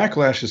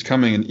backlash is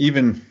coming, and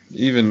even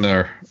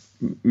Mr.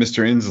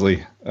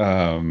 Inslee,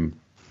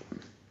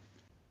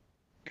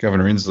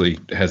 Governor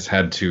Inslee, has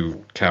had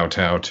to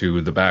kowtow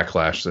to the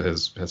backlash that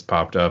has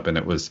popped up, and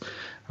it was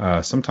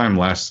sometime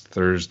last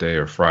Thursday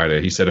or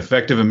Friday. He said,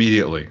 effective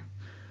immediately.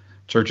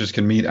 Churches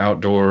can meet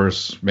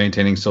outdoors,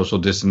 maintaining social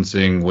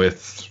distancing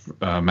with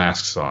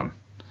masks on.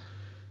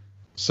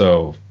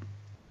 So,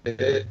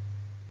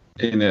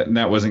 and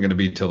that wasn't going to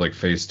be till like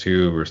phase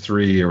 2 or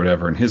 3 or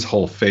whatever. And his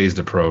whole phased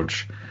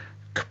approach,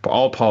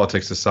 all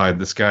politics aside,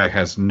 this guy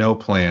has no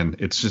plan.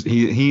 It's just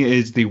he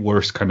is the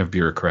worst kind of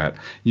bureaucrat.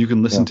 You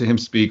can listen to him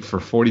speak for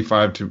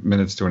 45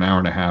 minutes to an hour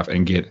and a half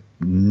and get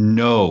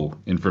no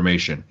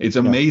information. It's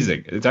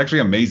amazing. It's actually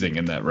amazing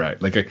in that,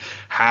 right? Like,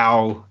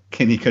 how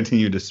can he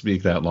continue to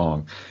speak that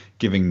long,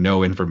 giving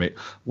no information?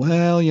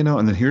 Well,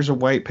 and then here's a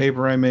white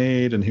paper I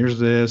made, and here's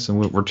this, and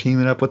we're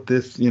teaming up with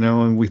this,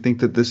 and we think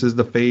that this is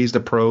the phased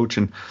approach,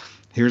 and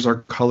here's our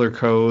color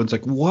codes.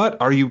 Like, what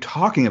are you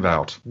talking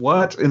about?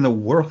 What in the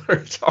world are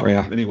you talking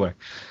about? Anyway,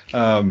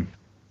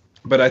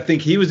 but I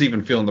think he was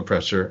even feeling the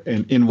pressure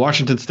in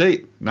Washington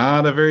State,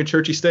 not a very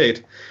churchy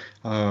state,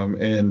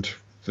 and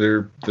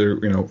they're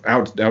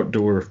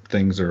outdoor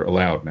things are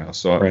allowed now.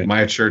 So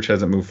my church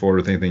hasn't moved forward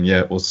with anything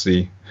yet. We'll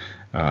see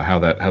how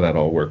that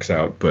all works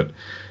out. But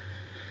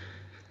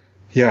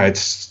yeah,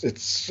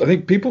 it's I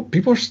think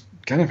people are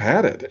kind of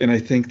had it, and I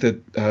think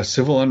that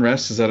civil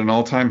unrest is at an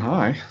all-time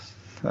high,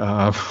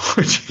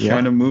 which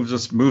kind of moves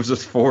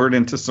us forward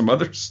into some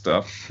other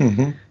stuff,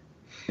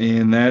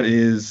 and that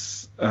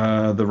is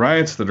the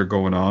riots that are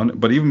going on.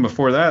 But even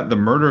before that, the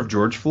murder of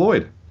George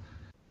Floyd.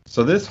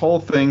 So this whole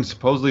thing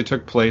supposedly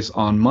took place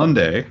on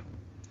Monday.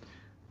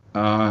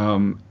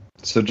 So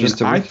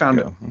just a week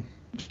ago.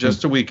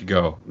 Just a week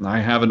ago. I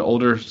have an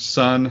older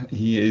son.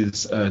 He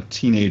is a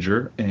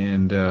teenager,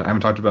 and I haven't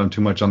talked about him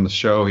too much on the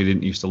show. He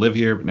didn't used to live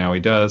here, but now he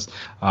does.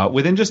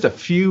 Within just a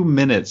few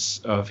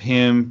minutes of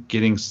him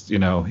getting, his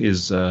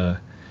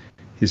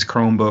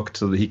Chromebook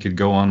so that he could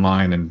go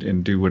online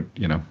and do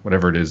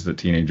whatever it is that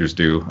teenagers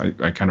do.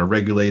 I kind of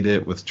regulate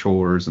it with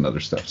chores and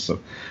other stuff. So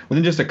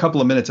within just a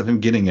couple of minutes of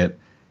him getting it,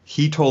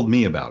 he told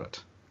me about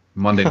it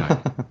Monday night.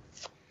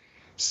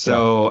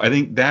 So I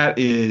think that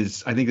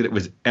it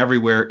was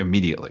everywhere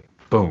immediately.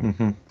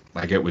 Boom.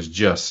 Like, it was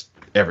just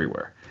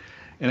everywhere.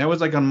 And that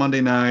was like on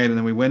Monday night, and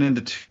then we went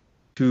into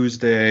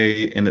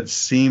Tuesday, and it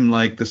seemed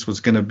like this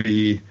was going to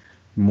be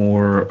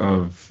more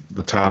of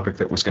the topic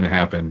that was going to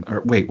happen.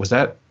 Or wait, was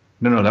that?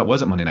 No, that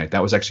wasn't Monday night.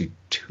 That was actually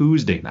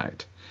Tuesday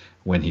night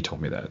when he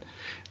told me that.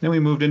 Then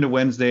we moved into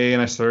Wednesday,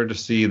 and I started to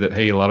see that,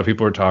 hey, a lot of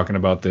people are talking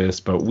about this,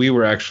 but we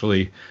were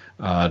actually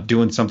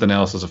doing something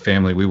else as a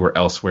family. We were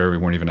elsewhere. We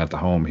weren't even at the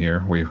home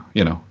here. We,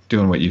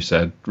 doing what you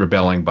said,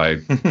 rebelling by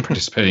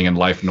participating in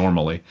life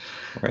normally.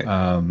 Right.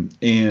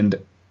 And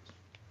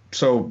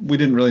so we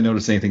didn't really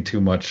notice anything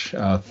too much.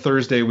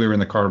 Thursday, we were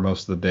in the car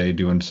most of the day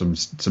doing some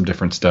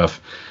different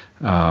stuff.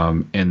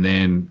 And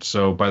then,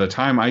 so by the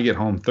time I get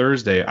home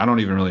Thursday, I don't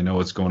even really know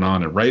what's going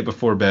on. And right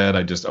before bed,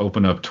 I just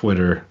open up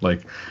Twitter,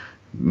 like,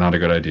 not a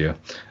good idea.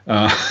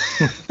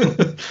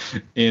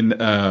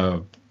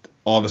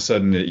 All of a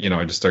sudden,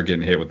 I just start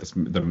getting hit with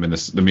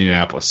the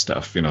Minneapolis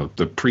stuff.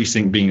 The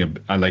precinct being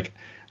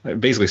I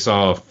basically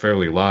saw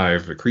fairly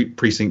live a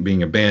precinct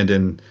being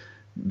abandoned,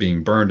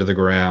 being burned to the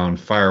ground,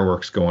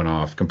 fireworks going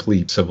off,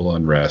 complete civil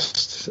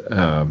unrest.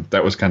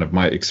 That was kind of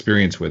my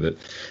experience with it,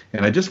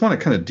 and I just want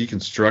to kind of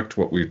deconstruct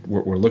what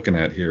we're looking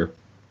at here.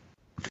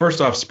 First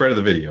off, spread of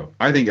the video.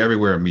 I think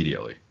everywhere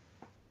immediately.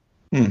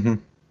 Mm-hmm.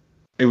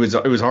 It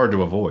was hard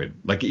to avoid.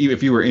 Like,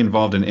 if you were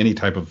involved in any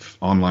type of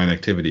online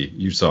activity,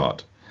 you saw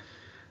it.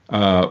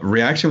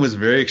 Reaction was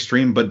very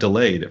extreme but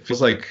delayed. It feels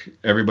like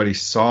everybody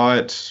saw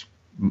it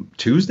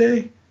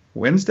Tuesday,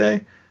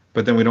 Wednesday,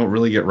 but then we don't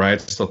really get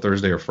riots till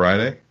Thursday or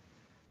Friday.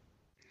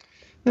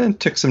 It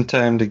took some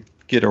time to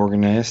get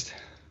organized.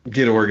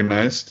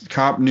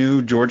 Cop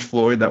knew George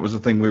Floyd. That was the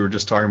thing we were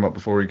just talking about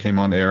before we came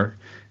on air.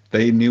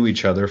 They knew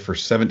each other for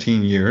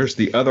 17 years.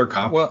 The other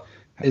cop. Well,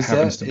 is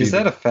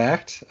that a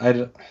fact?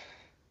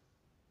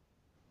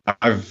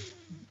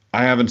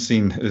 I haven't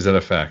seen. Is that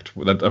a fact?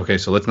 Okay,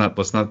 so let's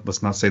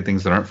not say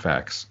things that aren't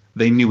facts.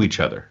 They knew each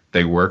other.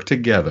 They worked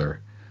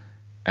together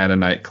at a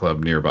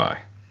nightclub nearby.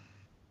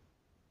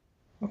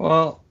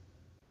 Well,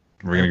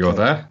 we're gonna go with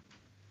that.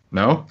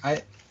 No.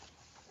 I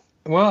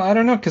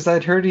don't know, because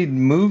I'd heard he'd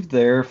moved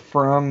there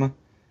from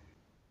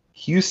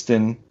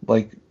Houston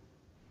like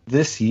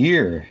this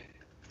year.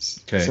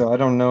 Okay. So I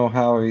don't know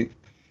how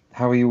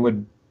he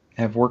would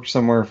have worked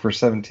somewhere for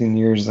 17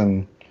 years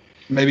and.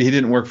 Maybe he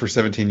didn't work for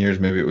 17 years.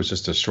 Maybe it was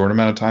just a short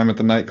amount of time at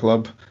the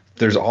nightclub.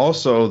 There's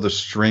also the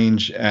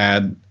strange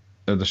kind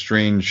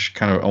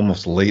of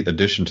almost late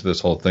addition to this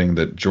whole thing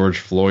that George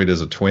Floyd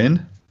is a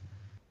twin.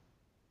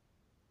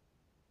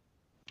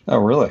 Oh,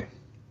 really?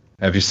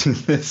 Have you seen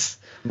this?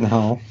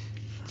 No.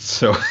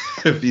 So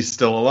if he's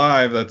still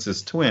alive, that's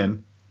his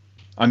twin.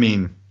 I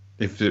mean,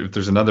 if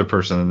there's another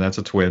person, then that's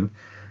a twin.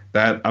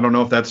 That, I don't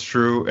know if that's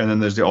true. And then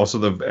there's also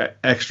the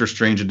extra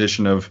strange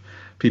addition of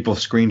people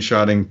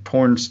screenshotting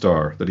porn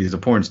star, that he's a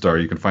porn star.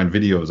 You can find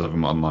videos of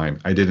him online.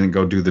 I didn't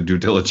go do the due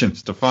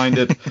diligence to find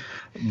it,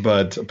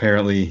 but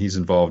apparently he's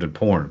involved in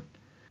porn.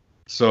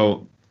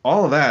 So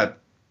all of that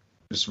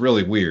is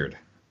really weird.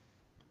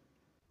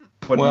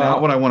 But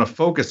not what I want to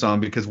focus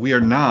on, because we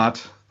are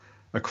not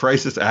a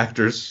crisis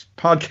actors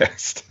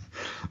podcast.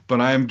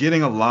 But I am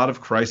getting a lot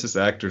of crisis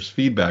actors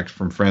feedback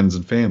from friends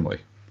and family.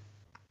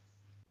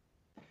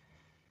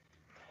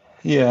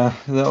 Yeah,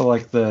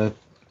 like the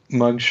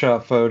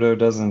mugshot photo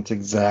doesn't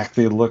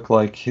exactly look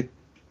like him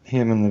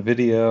in the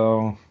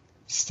video,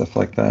 stuff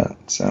like that.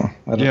 So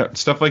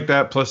stuff like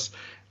that. Plus,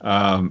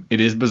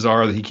 it is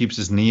bizarre that he keeps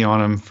his knee on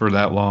him for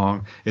that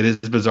long. It is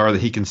bizarre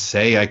that he can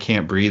say "I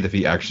can't breathe" if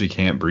he actually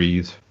can't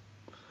breathe.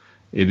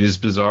 It is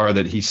bizarre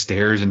that he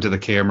stares into the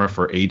camera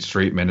for 8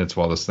 straight minutes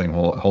while this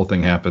whole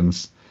thing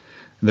happens.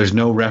 There's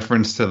no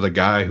reference to the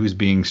guy who's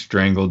being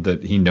strangled,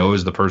 that he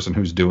knows the person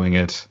who's doing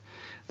it.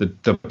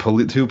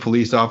 The two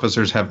police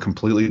officers have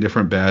completely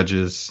different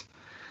badges.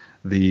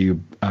 The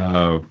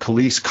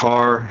police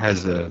car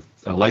has a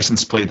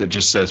license plate that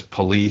just says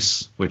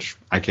police, which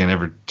I can't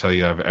ever tell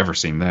you I've ever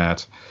seen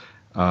that.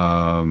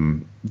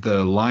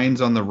 The lines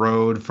on the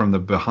road from the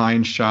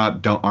behind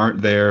shot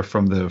aren't there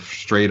from the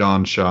straight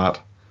on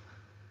shot.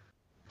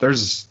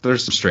 There's some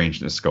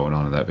strangeness going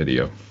on in that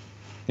video.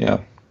 Yeah.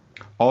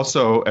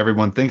 Also,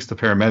 everyone thinks the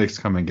paramedics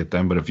come and get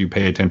them, but if you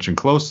pay attention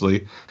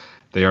closely,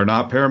 they are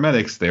not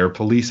paramedics. They are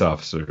police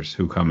officers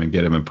who come and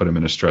get him and put him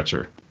in a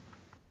stretcher.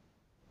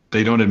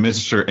 They don't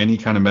administer any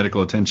kind of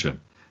medical attention.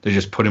 They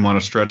just put him on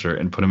a stretcher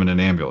and put him in an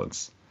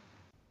ambulance.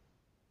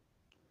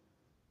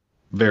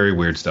 Very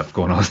weird stuff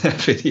going on in that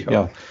video.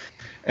 Yeah.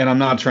 And I'm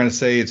not trying to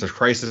say it's a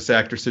crisis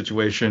actor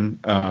situation,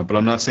 but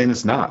I'm not saying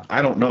it's not.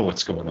 I don't know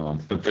what's going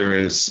on, but there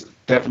is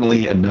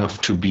definitely enough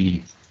to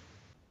be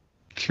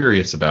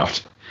curious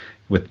about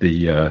with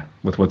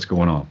what's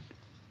going on.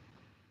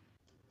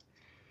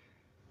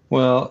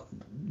 Well,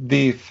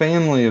 the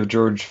family of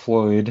George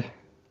Floyd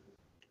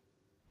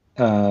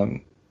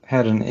had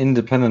an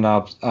independent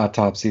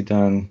autopsy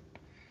done,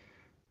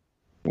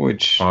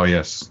 which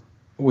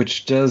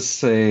does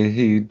say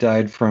he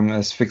died from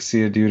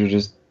asphyxia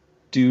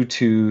due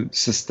to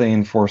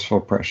sustained forceful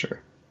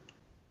pressure.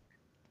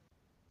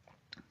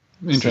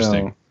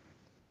 Interesting.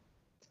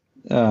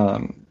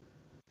 So,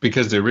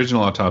 because the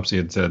original autopsy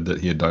had said that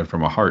he had died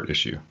from a heart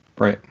issue.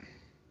 Right.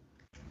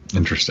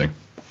 Interesting.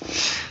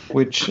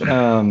 Which,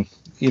 going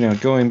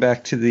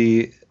back to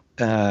the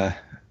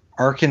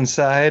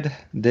Arkansas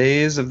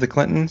days of the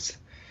Clintons.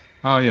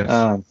 Oh,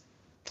 yes.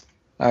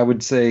 I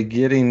would say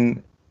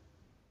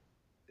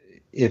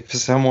if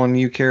someone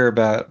you care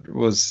about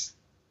was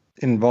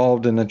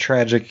involved in a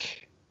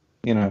tragic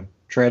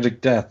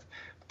death,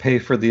 pay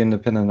for the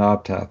independent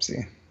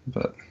autopsy.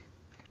 But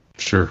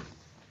sure.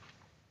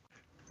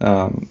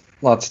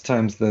 Lots of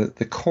times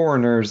the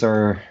coroners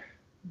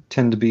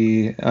tend to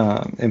be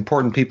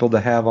important people to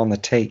have on the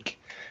take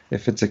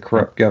if it's a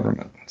corrupt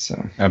government.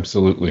 So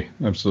absolutely,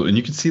 and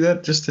you can see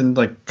that just in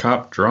like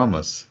cop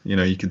dramas.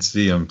 You can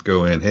see them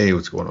go in, hey,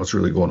 what's going on? What's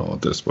really going on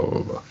with this? Blah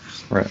blah blah.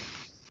 Right.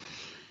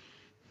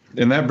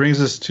 And that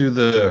brings us to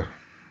the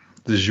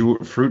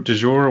fruit du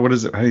jour. What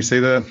is it? How do you say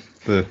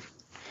that?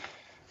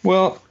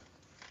 Well,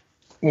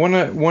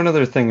 one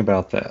other thing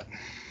about that.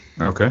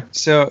 Okay.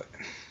 So,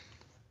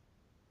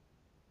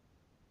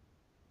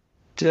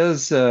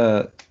 does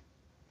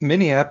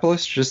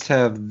Minneapolis just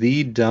have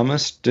the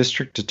dumbest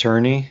district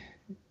attorney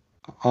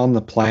on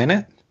the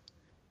planet?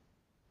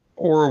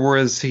 Or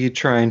was he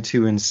trying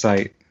to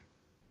incite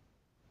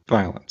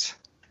violence?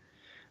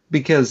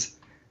 Because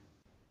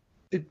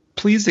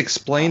please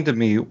explain to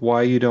me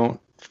why you don't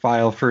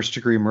file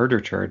first-degree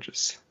murder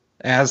charges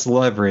as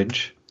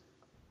leverage.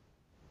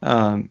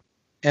 And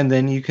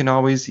then you can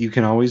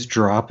always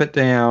drop it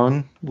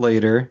down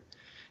later.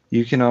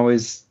 You can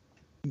always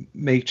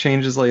make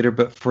changes later,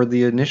 but for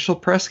the initial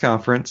press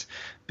conference,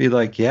 be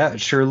like, yeah,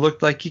 it sure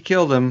looked like you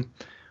killed him.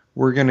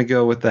 We're going to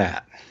go with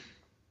that.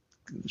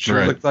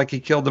 Sure looked like he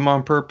killed him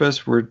on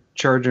purpose. We're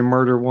charging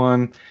murder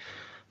 1.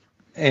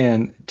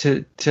 And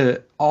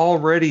to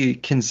already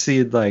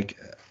concede like,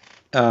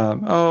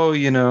 we'll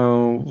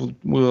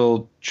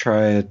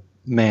try a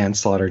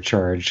manslaughter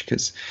charge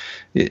because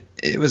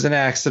it was an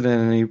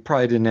accident and he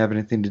probably didn't have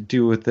anything to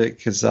do with it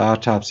because the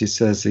autopsy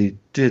says he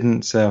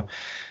didn't. So,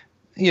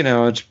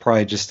 it's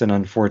probably just an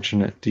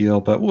unfortunate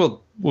deal, but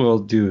we'll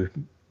do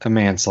a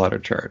manslaughter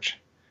charge.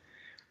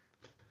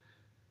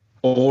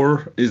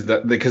 Or is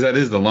that because that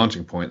is the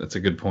launching point? That's a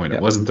good point. Yeah.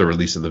 It wasn't the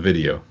release of the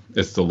video.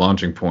 It's the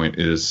launching point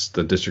is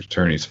the district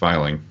attorney's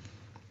filing.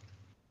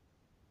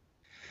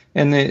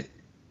 And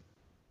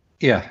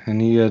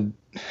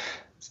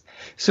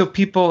so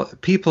people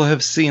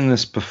have seen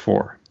this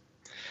before.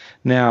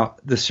 Now,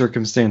 the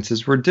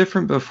circumstances were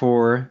different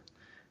before,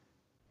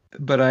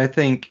 but I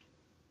think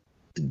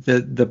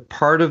the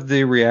part of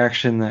the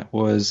reaction that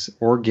was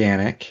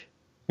organic,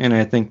 and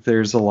I think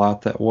there's a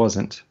lot that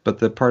wasn't, but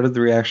the part of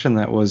the reaction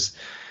that was,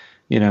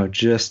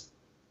 just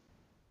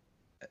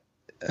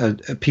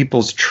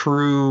people's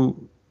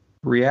true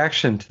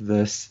reaction to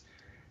this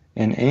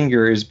and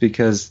anger is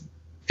because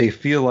they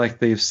feel like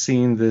they've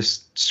seen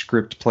this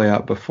script play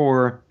out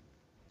before.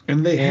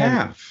 And they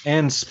have.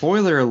 And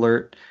spoiler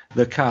alert,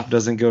 the cop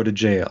doesn't go to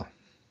jail.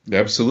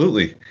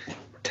 Absolutely.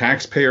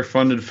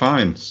 Taxpayer-funded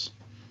fines.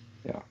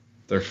 Yeah.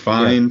 They're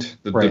fined.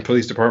 Yeah, the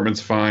police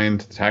department's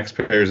fined. The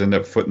taxpayers end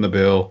up footing the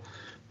bill.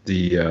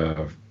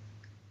 The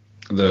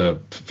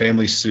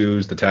family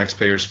sues. The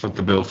taxpayers foot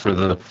the bill for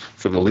the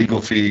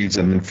legal fees,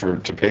 and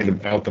then to pay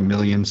them out the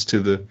millions to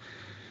the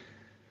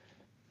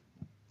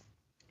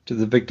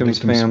victim's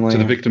family. To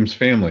the victim's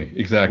family,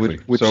 exactly.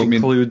 Which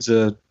includes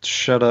a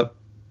shut up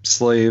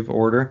slave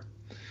order.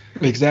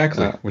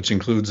 Exactly, which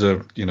includes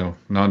a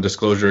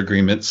non-disclosure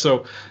agreement.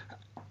 So,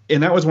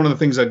 and that was one of the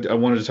things I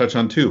wanted to touch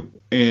on too.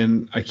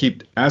 And I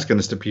keep asking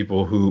this to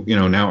people who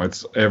now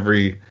it's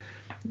every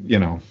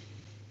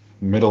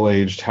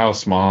middle-aged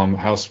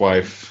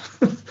housewife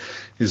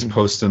is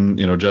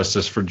posting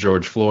justice for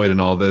George Floyd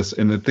and all this.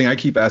 And the thing I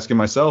keep asking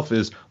myself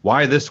is,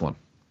 why this one?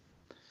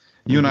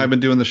 You and I have been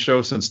doing the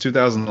show since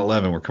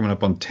 2011. We're coming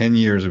up on 10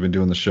 years we've been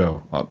doing the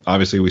show.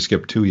 Obviously, we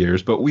skipped 2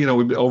 years, but we've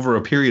been over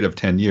a period of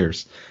 10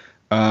 years.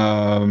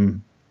 How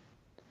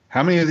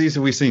many of these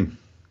have we seen?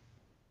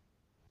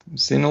 I've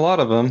seen a lot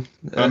of them.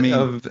 I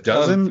mean,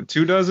 dozen,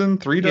 2 dozen,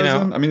 3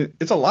 dozen. I mean,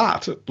 it's a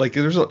lot. Like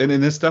and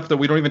in this stuff that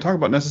we don't even talk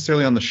about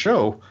necessarily on the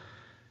show.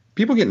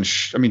 People getting.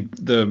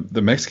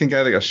 The Mexican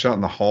guy that got shot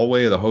in the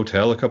hallway of the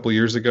hotel a couple of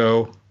years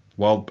ago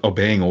while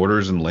obeying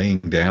orders and laying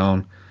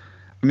down.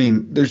 I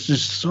mean, there's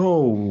just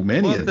so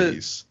many of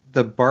these.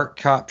 The BART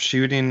cop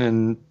shooting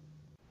and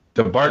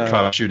the BART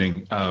cop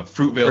shooting,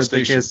 Fruitvale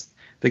Station.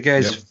 The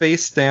guy's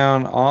face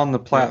down on the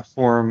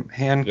platform,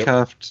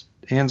 handcuffed,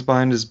 hands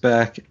behind his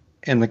back,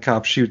 and the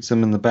cop shoots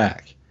him in the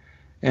back.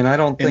 And I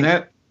don't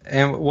think.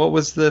 And what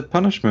was the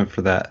punishment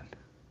for that?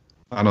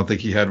 I don't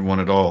think he had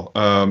one at all.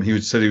 He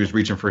said he was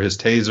reaching for his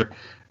taser.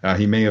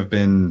 He may have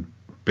been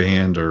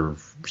banned or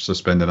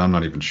suspended. I'm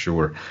not even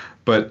sure.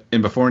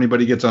 And before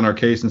anybody gets on our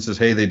case and says,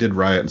 hey, they did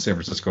riot in San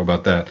Francisco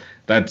about that,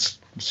 that's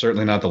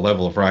certainly not the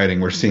level of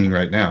rioting we're seeing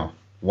right now.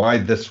 Why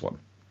this one?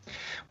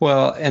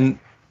 Well, and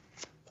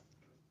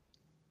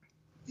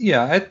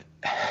yeah,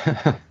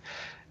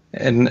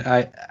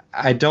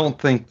 I don't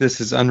think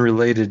this is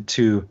unrelated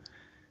to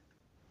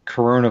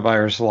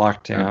coronavirus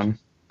lockdown.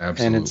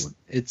 Absolutely. And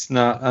it's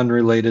not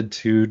unrelated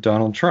to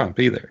Donald Trump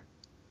either.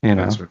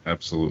 That's right.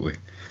 Absolutely.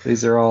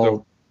 These are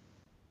all.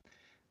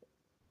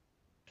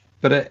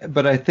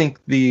 But I think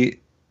the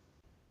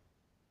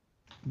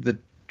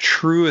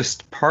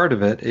truest part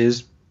of it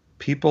is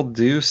people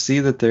do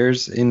see that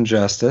there's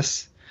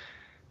injustice,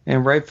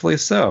 and rightfully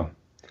so.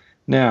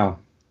 Now,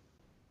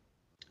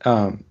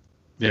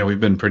 we've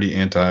been pretty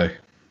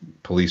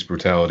anti-police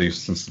brutality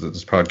since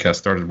this podcast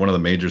started. One of the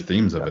major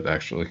themes of it,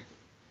 actually.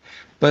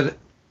 But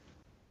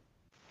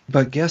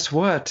guess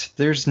what?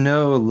 There's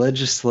no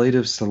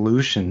legislative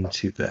solution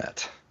to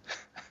that.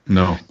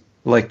 No.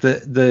 Like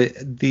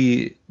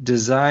the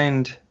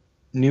designed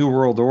New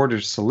World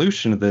Order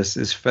solution to this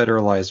is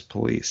federalized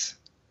police.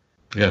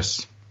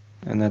 Yes.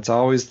 And that's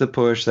always the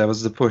push. That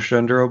was the push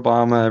under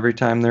Obama. Every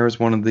time there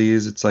was one of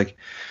these, it's like,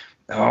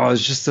 oh,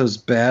 it's just those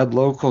bad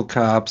local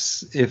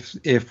cops.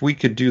 If we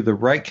could do the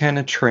right kind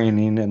of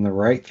training and the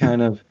right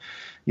kind of,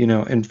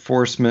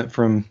 enforcement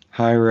from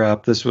higher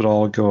up, this would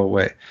all go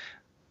away.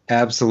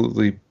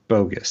 Absolutely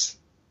bogus.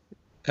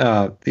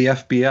 The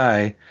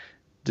FBI,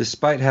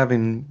 despite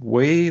having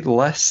way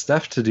less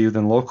stuff to do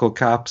than local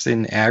cops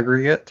in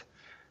aggregate,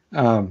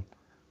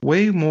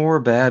 way more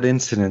bad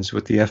incidents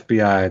with the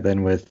FBI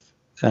than with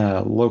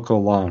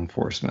local law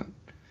enforcement.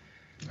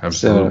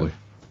 Absolutely.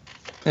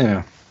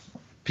 So,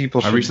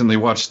 people. I recently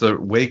watched the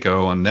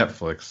Waco on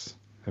Netflix.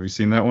 Have you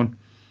seen that one?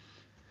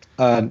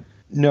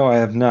 No, I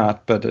have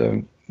not. But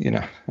I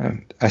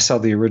saw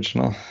the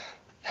original.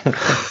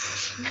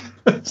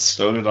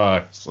 So did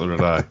I.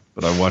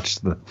 But I've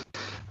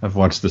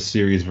watched the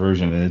series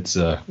version, and it's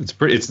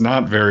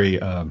not very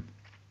kind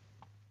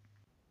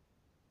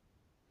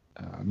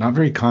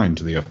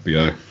to the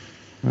FBI.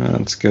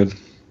 That's good.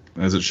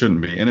 As it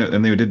shouldn't be.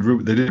 And they did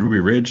Ruby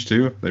Ridge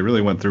too. They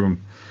really went through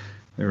them.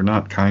 They were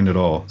not kind at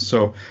all.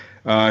 So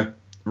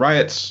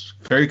riots,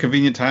 very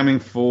convenient timing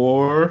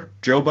for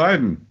Joe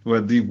Biden, who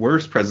had the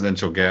worst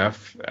presidential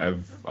gaffe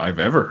I've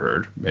ever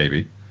heard.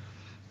 Maybe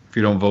if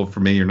you don't vote for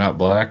me, you're not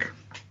black.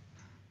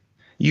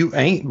 You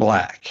ain't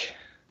black.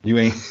 You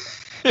ain't.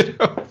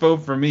 Don't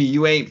vote for me.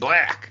 You ain't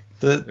black.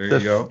 There you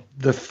go.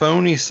 The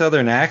phony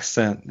Southern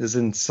accent is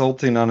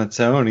insulting on its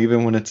own,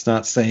 even when it's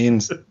not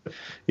saying,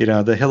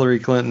 the Hillary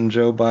Clinton,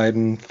 Joe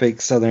Biden fake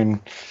Southern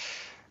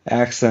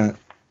accent,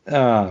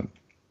 from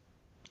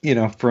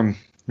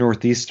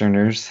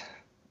Northeasterners,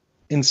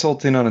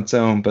 insulting on its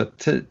own. But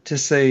to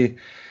say,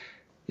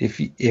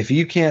 if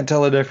you can't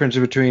tell the difference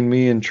between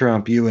me and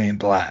Trump, you ain't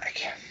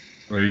black.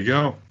 There you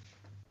go.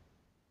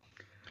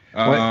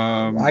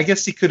 I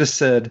guess he could have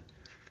said,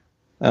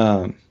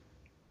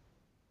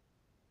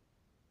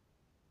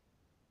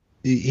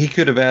 he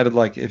could have added,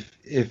 like,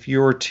 if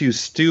you're too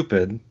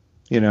stupid,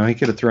 he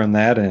could have thrown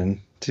that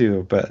in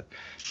too, but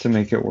to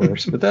make it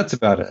worse. But that's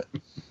about it.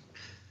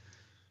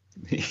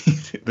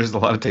 There's a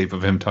lot of tape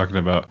of him talking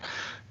about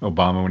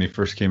Obama when he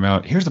first came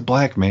out. Here's a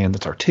black man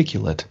that's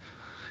articulate,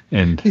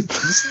 and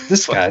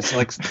this guy's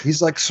he's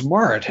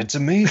smart. It's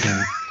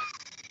amazing.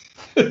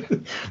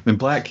 And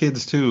black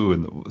kids too,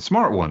 and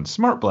smart ones,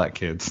 smart black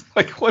kids.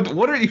 Like,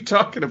 what are you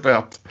talking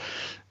about?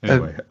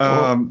 Anyway,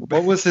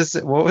 what was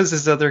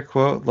his other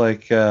quote?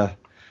 Like,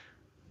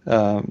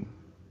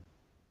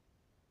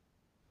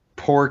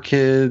 poor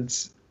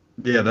kids.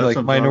 Yeah, that's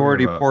like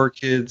minority poor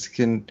kids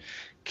can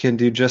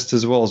do just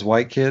as well as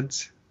white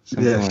kids.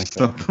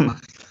 Something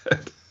like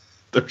that.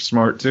 They're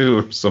smart too,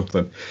 or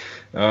something.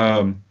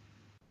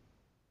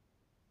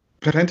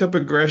 Pent-up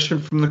aggression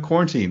from the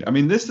quarantine. I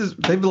mean,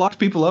 they've locked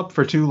people up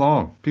for too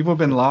long. People have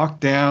been locked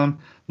down,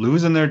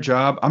 losing their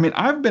job. I mean,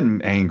 I've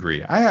been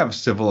angry. I have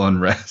civil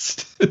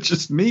unrest. It's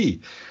just me.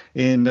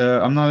 And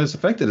I'm not as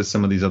affected as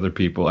some of these other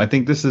people. I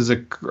think this is a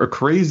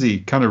crazy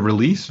kind of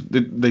release.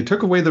 They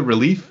took away the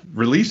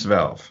release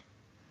valve.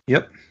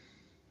 Yep.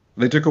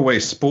 They took away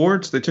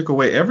sports. They took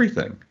away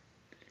everything.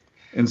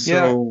 And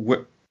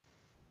so,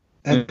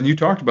 and you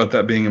talked about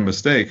that being a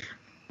mistake.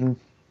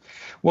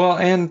 Well,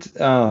 and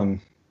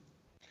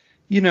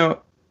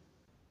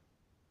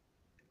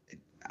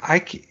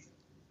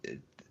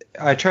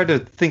I tried to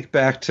think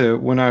back to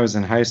when I was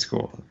in high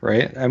school,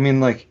 right? I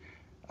mean,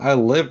 I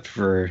lived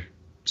for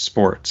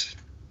sports,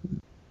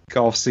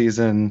 golf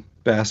season,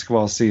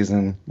 basketball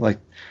season. Like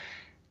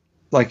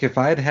if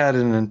I'd had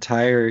an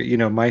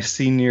entire, my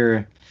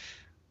senior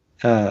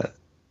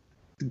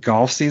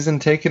golf season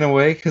taken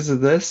away because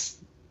of this,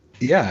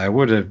 yeah, it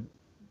would have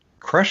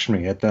crushed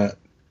me at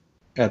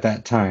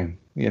that time.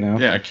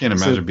 Yeah, I can't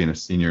imagine being a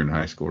senior in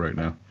high school right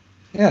now.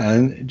 Yeah,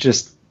 and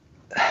just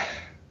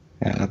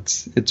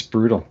it's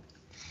brutal.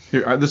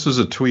 Here, this was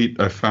a tweet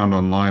I found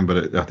online,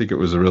 but I think it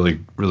was a really,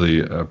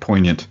 really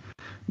poignant.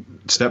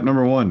 Step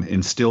number 1,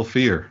 instill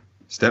fear.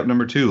 Step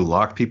number 2,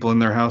 lock people in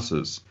their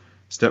houses.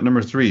 Step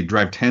number 3,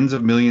 drive tens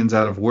of millions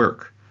out of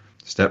work.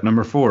 Step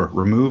number 4,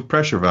 remove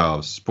pressure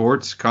valves.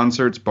 Sports,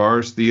 concerts,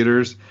 bars,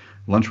 theaters,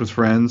 lunch with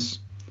friends.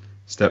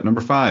 Step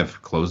number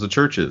 5, close the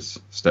churches.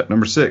 Step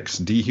number 6,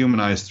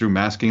 dehumanize through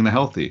masking the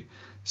healthy.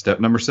 Step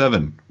number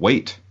 7,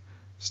 wait.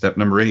 Step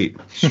number 8,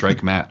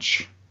 strike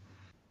match.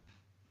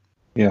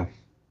 Yeah.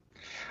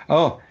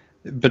 Oh,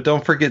 but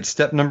don't forget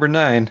step number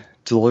 9,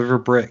 deliver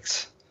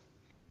bricks.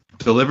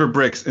 Deliver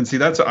bricks. And see,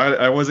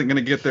 I wasn't going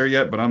to get there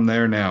yet, but I'm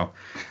there now.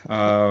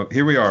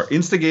 Here we are.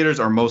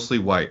 Instigators are mostly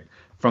white.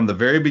 From the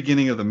very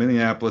beginning of the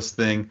Minneapolis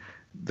thing,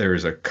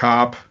 there's a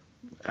cop.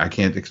 I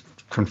can't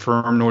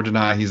confirm nor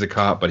deny he's a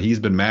cop, but he's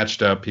been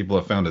matched up. People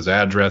have found his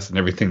address and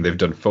everything. They've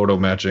done photo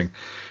matching.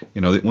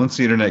 Once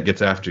the internet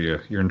gets after you,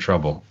 you're in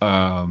trouble.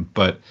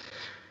 But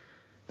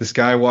this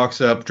guy walks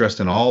up dressed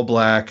in all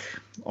black,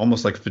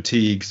 almost like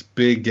fatigues,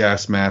 big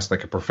gas mask,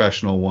 like a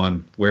professional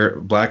one, wear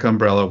black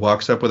umbrella,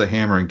 walks up with a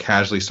hammer and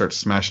casually starts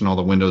smashing all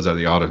the windows out of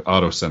the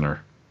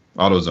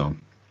auto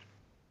zone.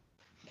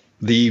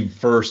 The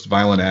first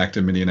violent act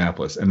in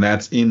Minneapolis. And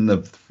that's in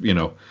the,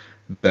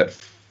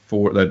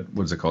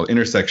 what's it called?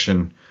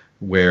 Intersection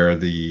where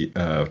the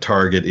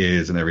Target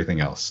is and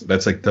everything else.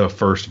 That's like the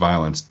first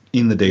violence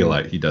in the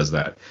daylight. He does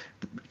that.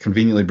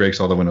 Conveniently breaks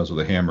all the windows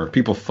with a hammer.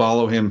 People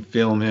follow him,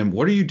 film him.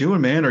 What are you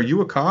doing, man? Are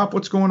you a cop?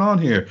 What's going on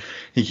here?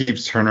 He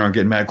keeps turning around,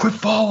 getting mad. Quit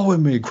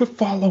following me. Quit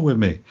following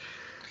me.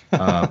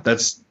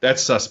 That's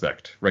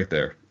suspect right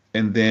there.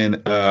 And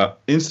then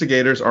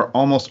instigators are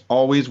almost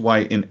always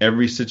white in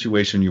every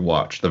situation you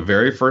watch. The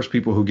very first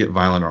people who get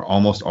violent are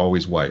almost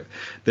always white.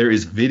 There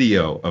is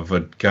video of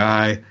a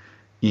guy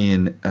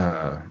in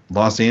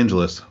Los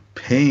Angeles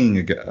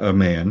paying a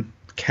man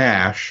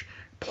cash,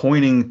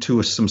 pointing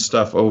to some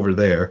stuff over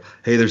there.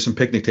 Hey, there's some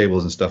picnic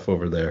tables and stuff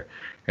over there.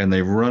 And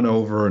they run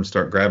over and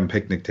start grabbing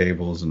picnic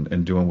tables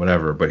and doing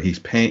whatever. But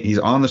he's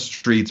on the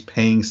streets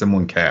paying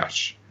someone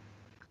cash.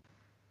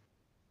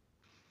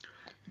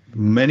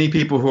 Many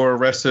people who are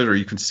arrested, or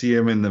you can see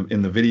them in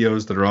the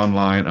videos that are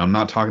online. I'm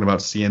not talking about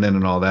CNN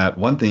and all that.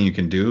 One thing you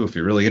can do if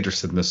you're really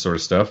interested in this sort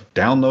of stuff,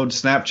 download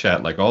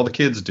Snapchat like all the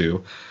kids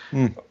do.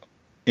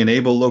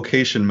 Enable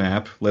location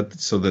map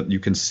so that you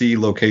can see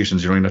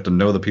locations. You don't even have to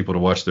know the people to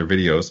watch their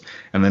videos.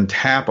 And then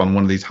tap on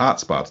one of these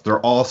hotspots. They're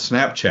all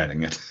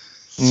Snapchatting it.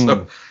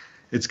 So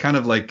it's kind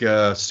of like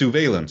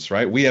surveillance,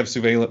 right? We have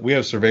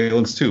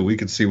surveillance too. We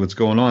can see what's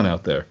going on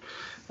out there.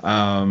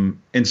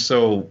 And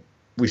so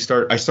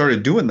I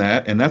started doing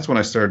that, and that's when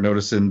I started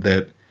noticing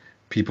that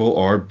people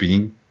are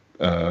being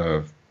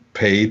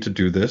paid to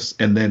do this.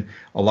 And then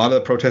a lot of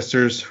the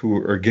protesters who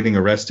are getting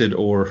arrested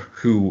or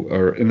who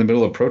are in the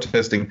middle of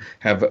protesting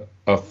have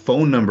a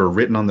phone number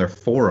written on their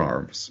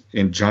forearms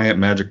in giant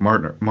magic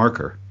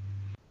marker.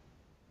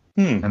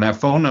 And that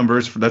phone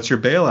number that's your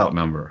bailout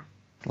number.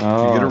 If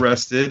you get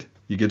arrested,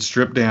 you get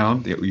stripped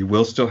down, you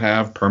will still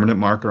have permanent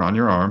marker on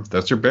your arm.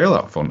 That's your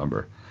bailout phone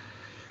number.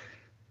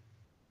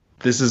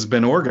 this has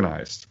been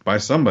organized by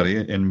somebody,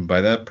 and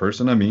by that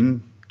person I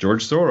mean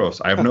George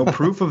Soros. I have no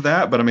proof of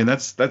that, but I mean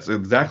that's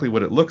exactly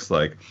what it looks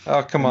like.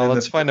 Oh, come on,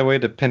 let's find a way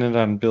to pin it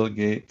on Bill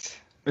Gates.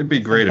 It'd be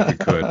great if we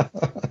could.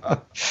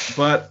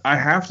 But I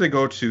have to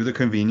go to the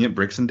convenient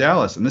bricks in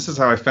Dallas. And this is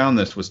how I found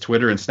this, was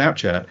Twitter and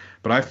Snapchat.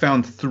 But I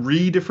found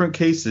 3 different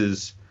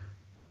cases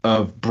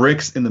of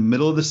bricks in the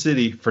middle of the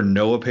city for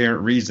no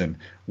apparent reason.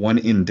 One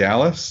in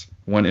Dallas,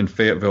 one in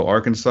Fayetteville,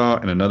 Arkansas,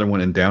 and another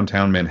one in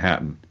downtown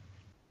Manhattan.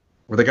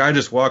 Where the guy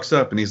just walks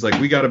up and he's like,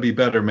 we got to be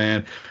better,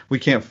 man. We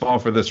can't fall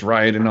for this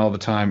rioting all the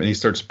time. And he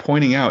starts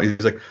pointing out.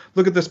 He's like,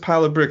 look at this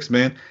pile of bricks,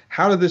 man.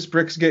 How did this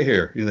bricks get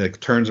here? He like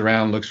turns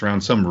around, looks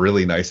around some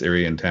really nice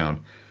area in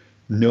town.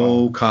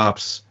 No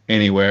cops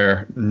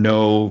anywhere.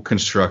 No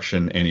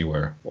construction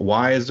anywhere.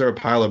 Why is there a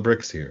pile of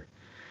bricks here?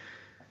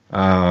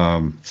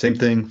 Same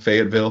thing,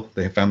 Fayetteville.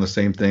 They found the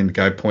same thing. The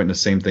guy pointing the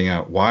same thing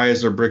out. Why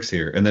is there bricks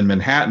here? And then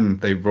Manhattan,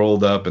 they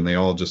rolled up and they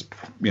all just,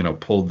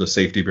 pulled the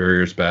safety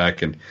barriers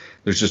back. And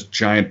there's just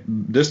giant.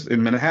 This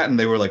in Manhattan,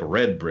 they were like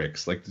red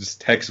bricks, like this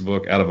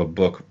textbook out of a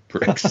book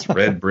bricks,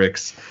 red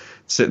bricks,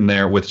 sitting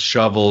there with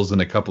shovels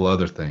and a couple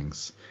other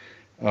things.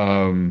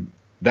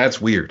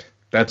 That's weird.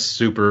 That's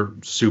super,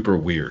 super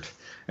weird.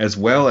 As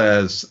well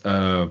as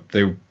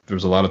there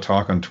was a lot of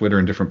talk on Twitter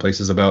and different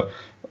places about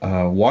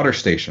water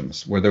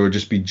stations where there would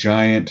just be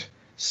giant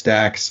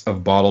stacks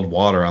of bottled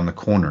water on the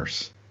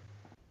corners.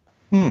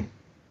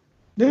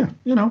 Yeah,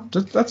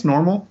 that's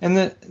normal. And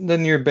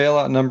then your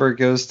bailout number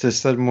goes to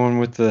someone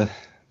with the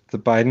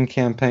Biden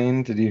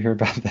campaign. Did you hear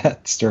about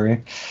that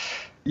story?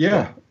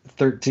 Yeah.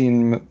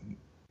 13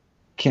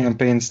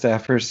 campaign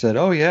staffers said,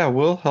 oh, yeah,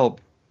 we'll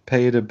help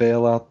pay to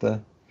bail out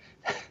the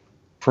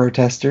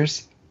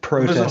protesters.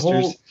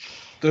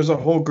 There's a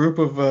whole group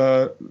of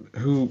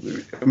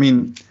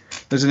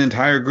there's an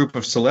entire group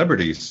of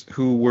celebrities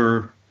who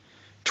were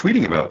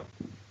tweeting about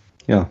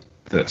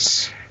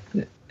this.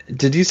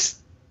 Did you?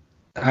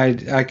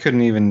 I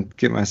couldn't even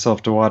get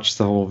myself to watch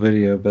the whole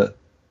video, but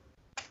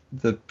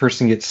the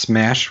person gets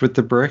smashed with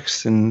the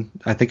bricks, and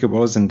I think it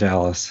was in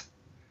Dallas.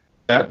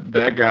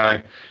 That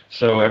guy.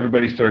 So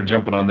everybody started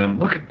jumping on them.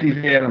 Look at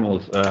these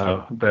animals.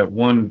 That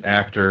one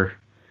actor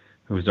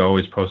who's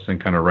always posting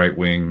kind of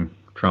right-wing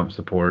Trump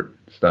support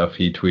stuff,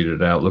 he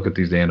tweeted out, look at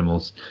these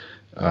animals.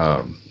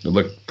 It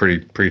looked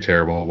pretty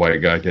terrible. A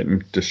white guy getting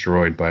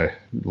destroyed by a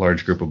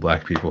large group of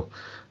black people.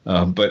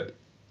 But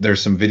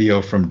there's some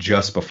video from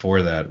just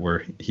before that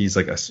where he's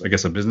like, I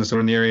guess a business owner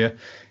in the area,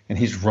 and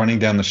he's running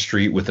down the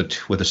street with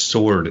a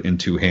sword in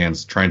 2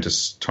 hands, trying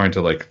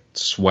to like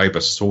swipe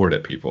a sword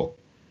at people.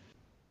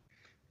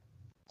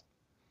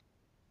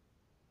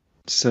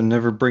 So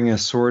never bring a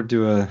sword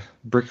to a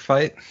brick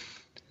fight?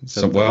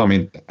 How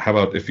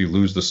about if you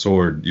lose the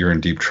sword, you're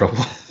in deep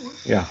trouble.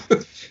 Yeah.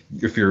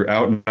 If you're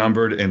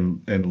outnumbered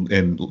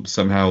and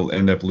somehow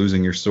end up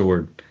losing your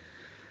sword.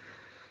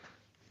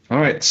 All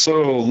right,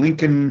 so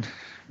Lincoln,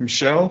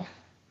 Michelle,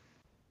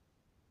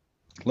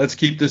 let's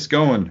keep this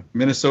going.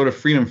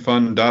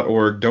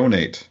 MinnesotaFreedomFund.org,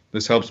 donate.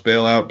 This helps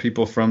bail out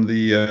people from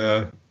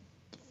the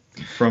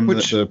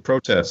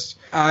protests.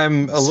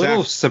 I'm a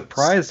little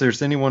surprised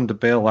there's anyone to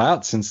bail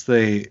out since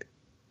they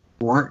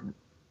weren't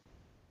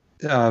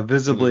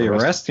visibly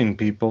arresting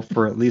people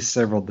for at least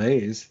several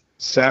days.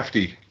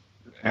 Safety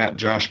at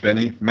Josh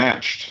Benny,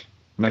 matched.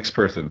 Next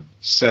person.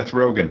 Seth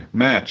Rogen,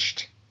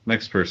 matched.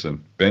 Next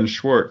person. Ben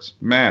Schwartz,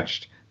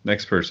 matched.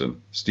 Next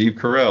person. Steve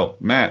Carell,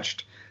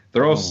 matched.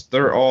 They're all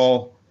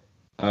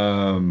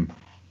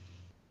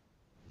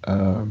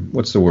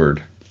what's the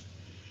word?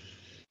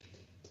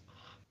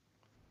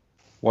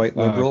 White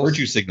liberals?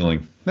 Virtue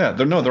signaling. Yeah,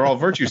 they're all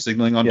virtue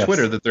signaling on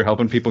Twitter that they're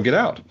helping people get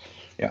out.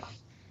 Yeah.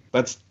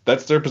 That's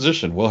their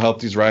position. We'll help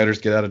these rioters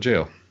get out of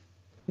jail.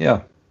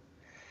 Yeah.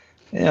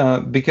 Yeah,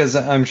 because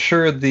I'm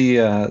sure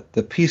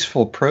the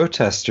peaceful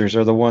protesters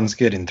are the ones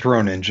getting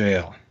thrown in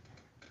jail.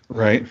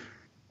 Right.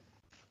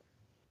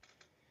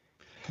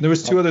 There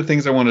was 2 other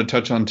things I wanted to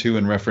touch on too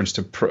in reference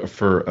to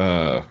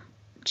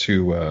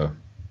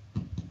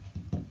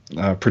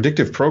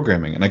predictive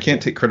programming, and I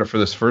can't take credit for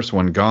this first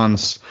one.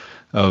 Gons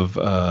of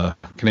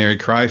Canary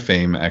Cry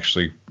fame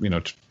actually,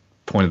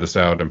 pointed this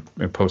out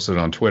and posted it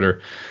on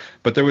Twitter.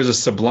 But there was a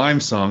Sublime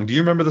song. Do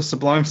you remember the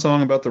Sublime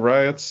song about the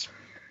riots?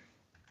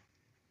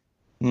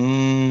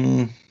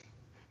 If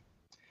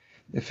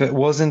it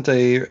wasn't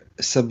a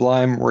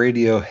Sublime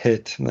radio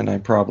hit, then I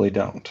probably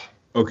don't.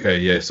 Okay,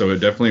 yeah, so it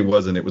definitely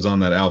wasn't. It was on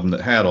that album that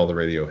had all the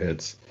radio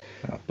hits.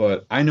 Oh.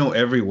 But I know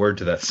every word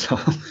to that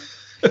song.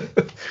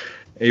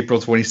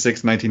 April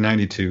 26,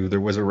 1992,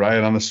 there was a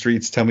riot on the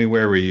streets. Tell me,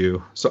 where were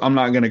you? So I'm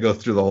not going to go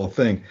through the whole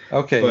thing.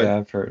 Okay, yeah,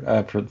 I've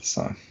heard the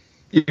song.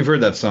 You've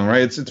heard that song,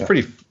 right? It's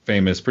pretty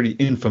famous, pretty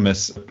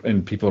infamous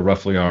in people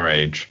roughly our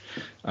age.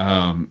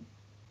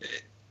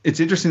 It's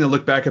interesting to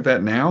look back at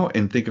that now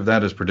and think of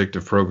that as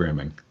predictive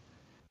programming.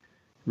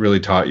 Really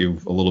taught you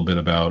a little bit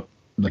about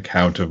like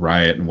how to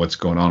riot and what's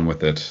going on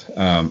with it.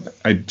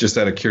 I just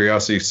out of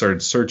curiosity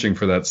started searching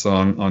for that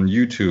song on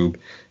YouTube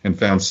and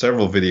found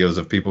several videos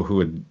of people who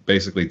had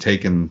basically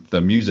taken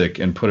the music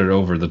and put it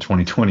over the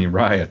 2020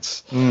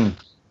 riots.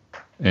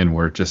 And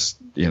were just,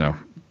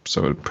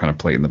 so it kind of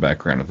played in the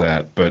background of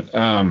that. But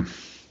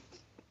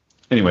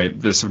anyway,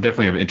 there's some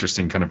definitely an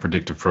interesting kind of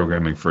predictive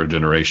programming for a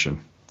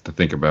generation to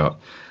think about.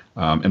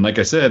 And like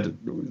I said,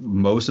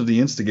 most of the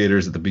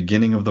instigators at the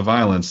beginning of the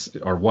violence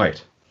are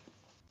white.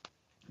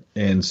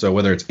 And so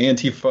whether it's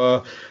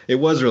Antifa, it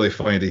was really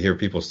funny to hear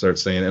people start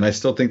saying, and I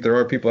still think there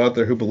are people out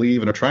there who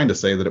believe and are trying to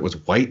say that it was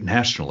white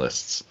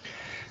nationalists.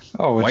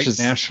 White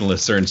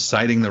nationalists are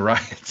inciting the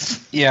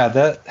riots. Yeah,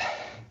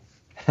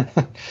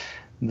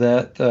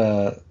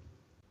 that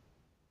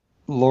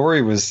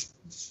Lori was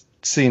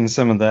seeing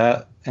some of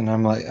that, and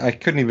I'm like, I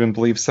couldn't even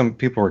believe some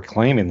people were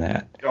claiming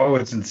that. Oh,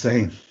 it's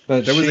insane.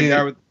 But there was a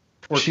guy with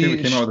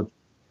came out with.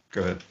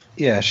 Go ahead.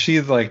 Yeah, she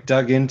like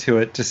dug into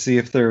it to see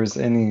if there was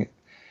any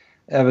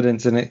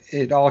evidence, and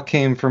it all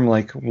came from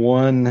like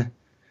one,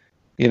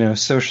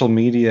 social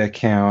media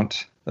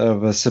account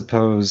of a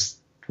supposed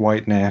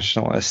white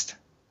nationalist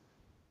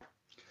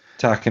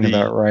talking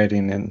about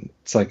writing, and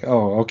it's like,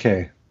 oh,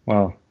 okay,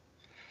 well,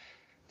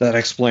 that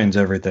explains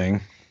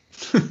everything.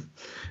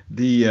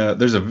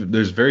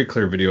 There's very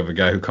clear video of a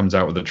guy who comes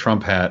out with a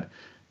Trump hat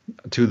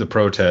to the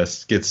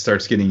protest,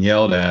 starts getting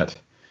yelled at,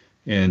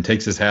 and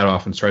takes his hat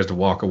off and tries to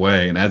walk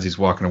away. And as he's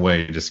walking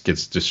away, he just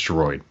gets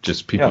destroyed.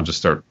 Just people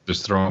just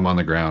throw him on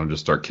the ground and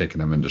just start kicking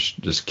him and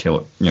just kill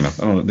it. I don't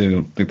know. They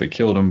don't think they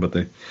killed him, but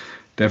they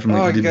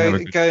definitely didn't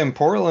have a guy in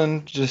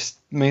Portland just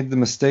made the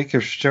mistake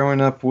of showing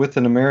up with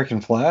an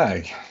American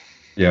flag.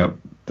 Yeah,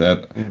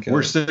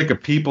 we're sick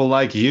of people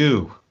like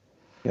you.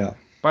 Yeah.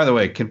 By the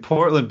way, can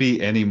Portland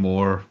be any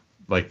more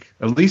like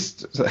at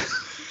least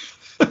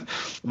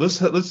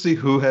let's see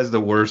who has the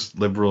worst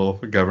liberal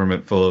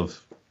government full of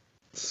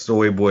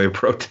soy boy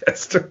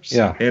protesters.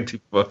 Yeah.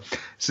 Antifa.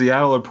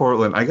 Seattle or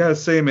Portland. I gotta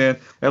say, man,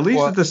 at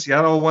least at the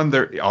Seattle one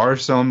there are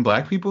some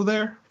black people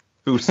there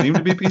who seem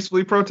to be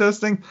peacefully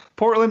protesting.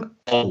 Portland,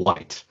 all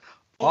white.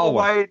 All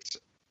white,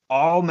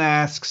 all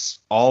masks,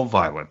 all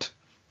violent.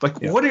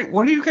 Like what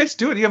are you guys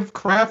doing? You have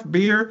craft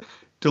beer,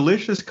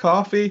 delicious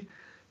coffee,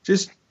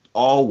 just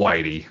all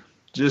whitey.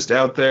 Just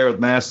out there with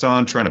masks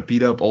on, trying to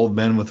beat up old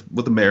men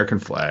with American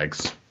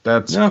flags.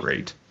 That's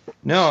great.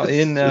 No,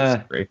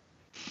 that's great.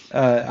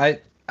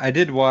 I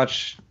did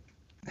watch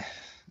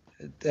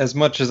as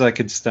much as I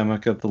could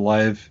stomach of the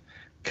live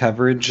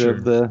coverage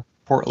of the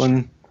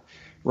Portland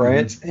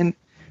riots, and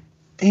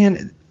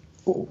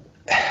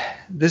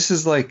this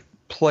is like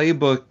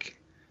playbook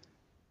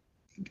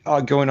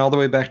going all the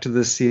way back to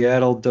the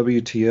Seattle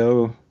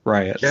WTO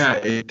riots. Yeah,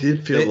 it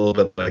did feel a little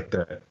bit like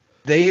that.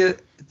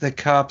 The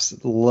cops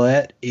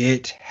let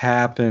it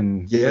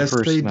happen. Yes,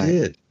 they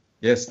did.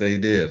 Yes, they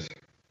did.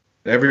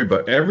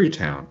 Every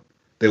town,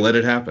 they let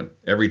it happen.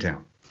 Every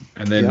town.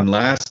 And then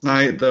last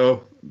night,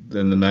 though,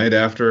 then the night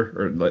after,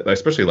 or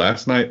especially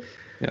last night,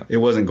 it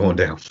wasn't going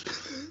down.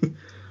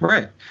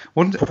 Right.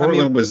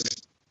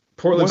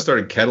 Portland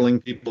started kettling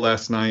people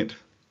last night.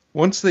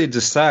 Once they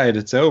decide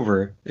it's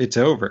over, it's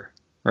over.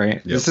 Right.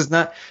 Yep. This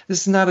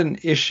is not an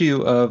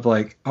issue of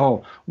like,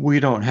 oh, we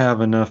don't have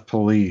enough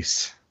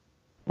police,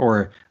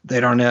 or they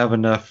don't have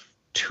enough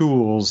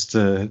tools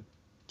to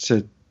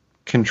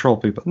control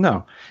people.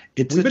 No,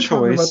 it's We've a been choice.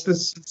 Talking about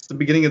this since the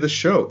beginning of the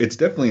show. It's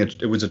definitely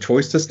it was a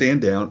choice to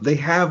stand down. They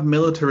have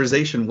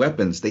militarization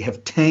weapons. They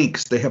have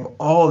tanks. They have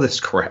all this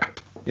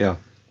crap. Yeah.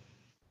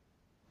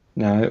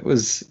 No, it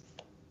was,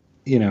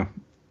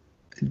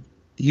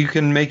 you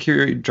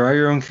can draw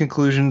your own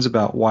conclusions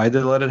about why they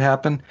let it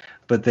happen,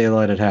 but they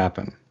let it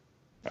happen.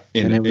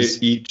 In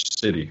each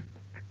city.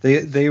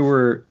 They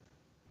were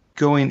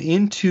going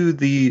into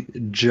the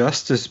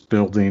Justice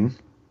Building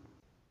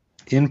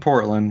in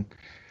Portland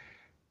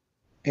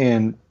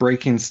and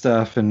breaking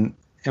stuff and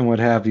what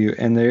have you.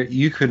 And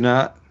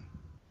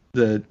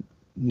the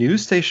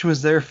news station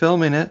was there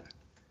filming it,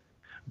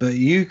 but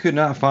you could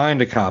not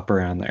find a cop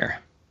around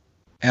there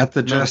at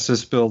the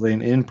Justice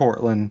Building in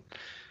Portland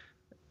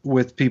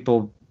with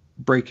people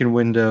breaking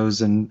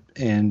windows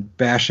and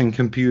bashing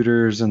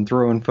computers and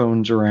throwing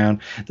phones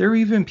around. There were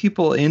even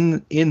people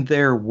in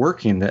there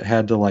working that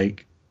had to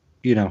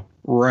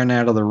run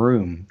out of the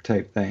room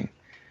type thing.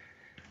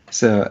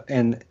 So,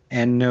 and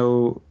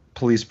no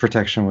police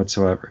protection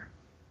whatsoever.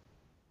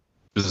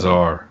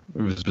 Bizarre.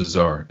 It was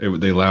bizarre.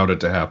 They allowed it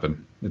to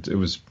happen. It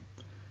was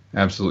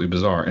absolutely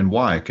bizarre. And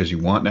why? Because you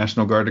want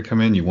National Guard to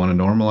come in? You want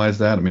to normalize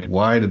that? I mean,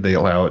 why did they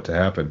allow it to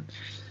happen?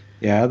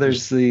 Yeah,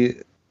 there's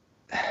the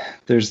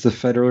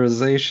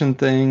federalization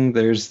thing.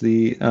 There's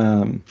the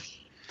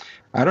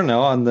I don't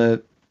know, on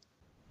the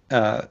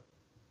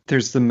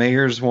there's the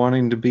mayors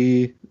wanting to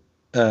be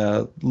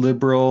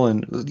liberal,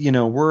 and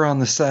we're on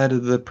the side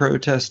of the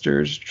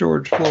protesters,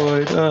 George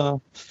Floyd,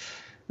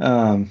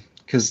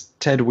 because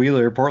Ted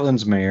Wheeler,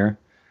 Portland's mayor,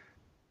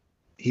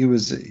 he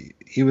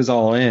was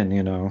all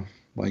in,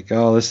 like,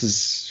 oh, this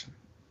is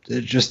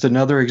just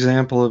another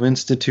example of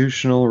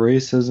institutional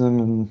racism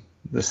and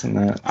this and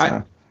that.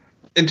 So.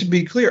 And to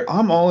be clear,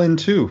 I'm all in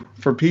too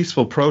for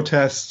peaceful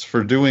protests,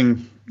 for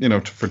doing,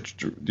 trying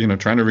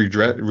to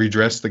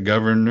redress the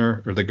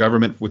governor or the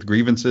government with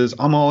grievances.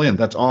 I'm all in.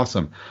 That's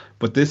awesome.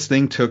 But this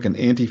thing took an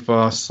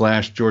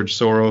Antifa / George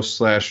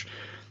Soros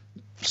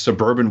 /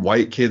 suburban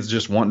white kids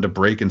just wanting to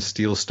break and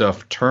steal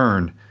stuff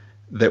turn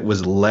that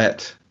was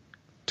let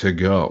to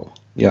go.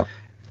 Yeah.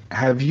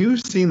 Have you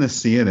seen the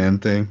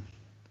CNN thing?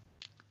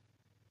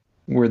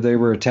 Where they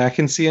were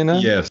attacking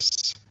CNN?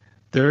 Yes.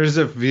 There is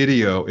a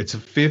video. It's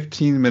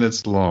 15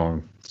 minutes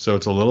long, so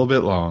it's a little bit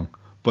long.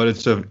 But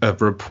it's a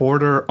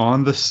reporter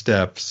on the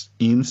steps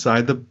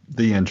inside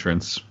the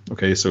entrance.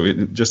 Okay, so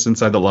just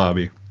inside the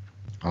lobby.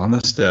 On the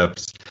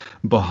steps,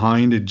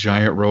 behind a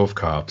giant row of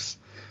cops.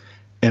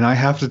 And I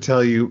have to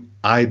tell you,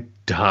 I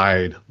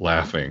died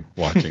laughing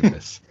watching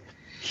this.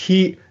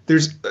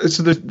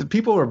 The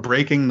people are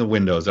breaking the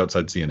windows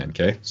outside CNN,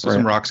 okay? So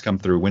Some rocks come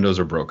through, windows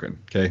are broken,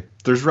 okay?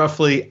 There's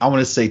roughly, I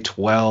want to say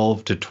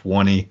 12 to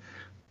 20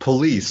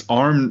 police,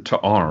 arm to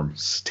arm,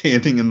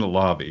 standing in the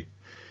lobby.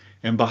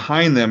 And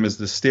behind them is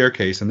the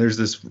staircase, and there's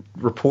this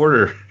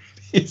reporter.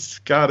 He's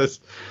got his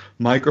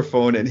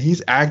microphone, and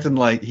he's acting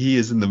like he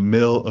is in the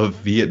middle of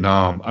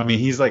Vietnam. I mean,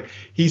 he's like,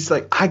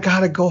 I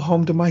gotta go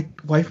home to my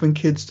wife and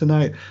kids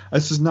tonight.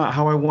 This is not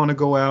how I want to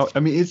go out. I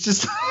mean, it's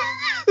just,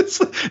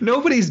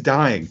 nobody's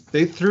dying.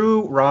 They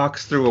threw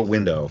rocks through a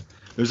window.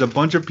 There's a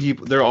bunch of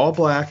people. They're all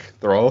black.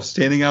 They're all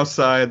standing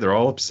outside. They're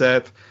all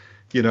upset.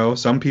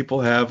 Some people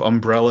have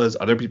umbrellas.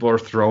 Other people are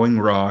throwing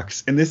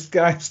rocks. And this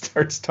guy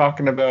starts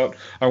talking about,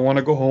 I want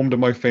to go home to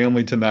my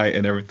family tonight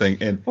and everything.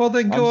 And well,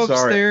 then go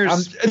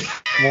upstairs.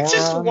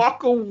 Just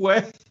walk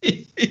away.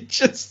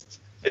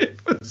 It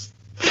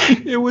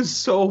was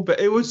so bad.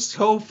 It was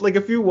so, like,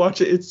 if you watch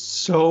it, it's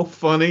so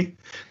funny.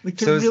 Like,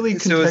 to really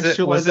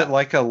contextualize was it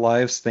like a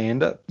live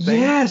stand-up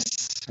thing?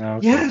 Yes.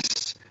 Okay.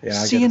 Yes. Yeah,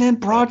 CNN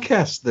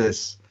broadcast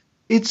this.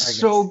 It's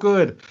so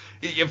good.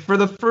 For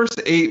the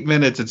first 8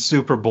 minutes, it's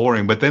super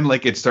boring, but then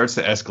it starts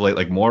to escalate.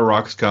 Like, more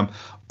rocks come.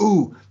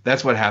 Ooh,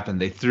 that's what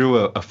happened. They threw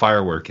a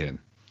firework in.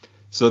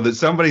 So that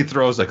somebody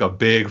throws a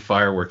big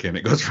firework in.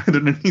 It goes right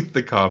underneath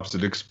the cops.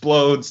 It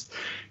explodes.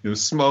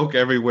 Smoke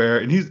everywhere.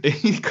 And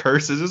he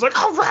curses. It's like,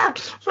 oh,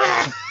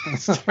 rah!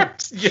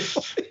 Starts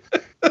yelling.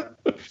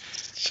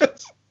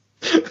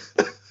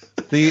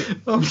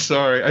 I'm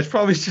sorry. I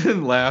probably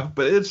shouldn't laugh,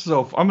 but it's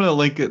so. I'm gonna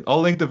link it.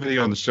 I'll link the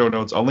video in the show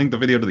notes. I'll link the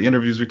video to the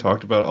interviews we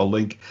talked about. I'll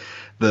link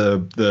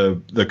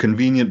the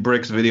convenient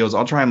bricks videos.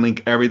 I'll try and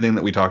link everything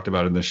that we talked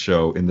about in the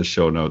show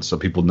notes, so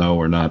people know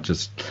we're not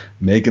just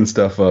making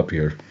stuff up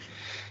here.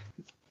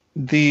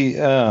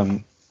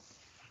 The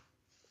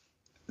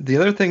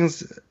other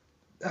things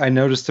I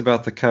noticed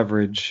about the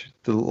coverage,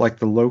 the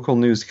local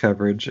news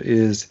coverage,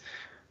 is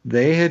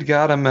they had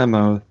got a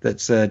memo that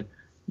said,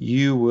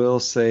 "You will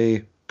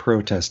say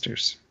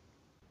protesters.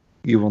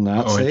 You will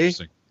not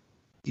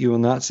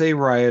say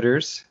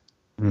rioters,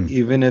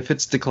 even if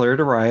it's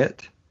declared a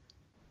riot.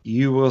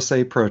 You will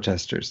say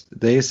protesters."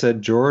 They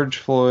said George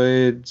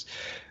Floyd's,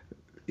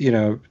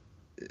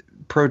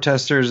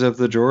 protesters of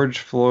the George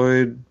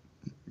Floyd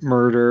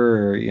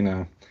murder,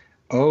 or,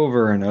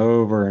 over and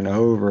over and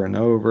over and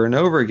over and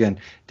over again.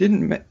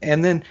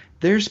 And then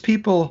there's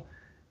people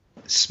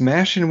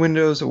smashing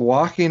windows,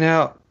 walking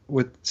out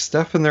with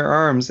stuff in their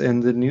arms,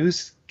 and the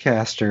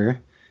newscaster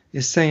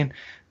is saying,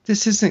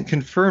 this isn't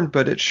confirmed,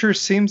 but it sure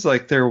seems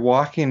like they're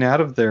walking out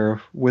of there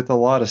with a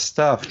lot of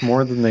stuff,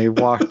 more than they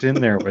walked in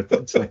there with.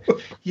 It's like,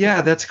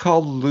 yeah, that's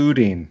called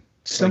looting.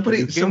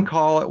 You can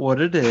call it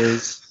what it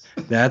is.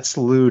 That's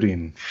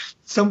looting.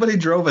 Somebody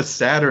drove a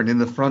Saturn in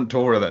the front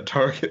door of that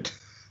Target.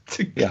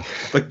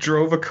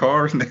 Drove a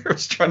car in there,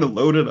 was trying to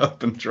load it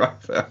up and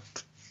drive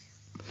out.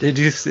 Did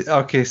you see?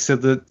 Okay, so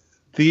the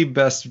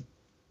best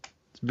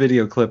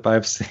video clip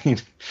I've seen,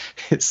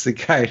 it's the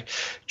guy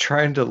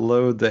trying to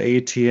load the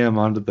ATM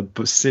onto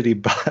the city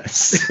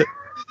bus.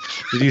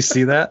 Did you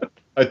see that?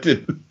 I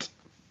didn't.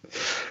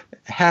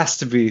 It has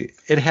to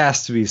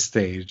be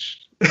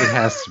staged. It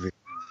has to be.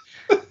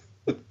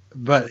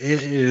 But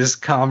it is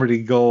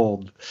comedy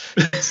gold.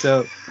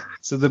 So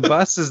the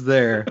bus is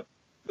there,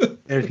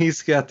 and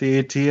he's got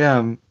the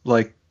ATM,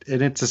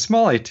 and it's a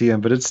small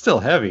ATM, but it's still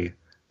heavy.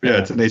 Yeah,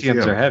 it's an ATM.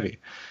 ATMs are heavy.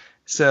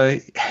 So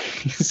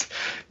he's,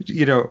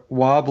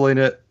 wobbling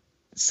it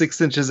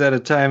 6 inches at a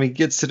time. He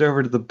gets it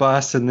over to the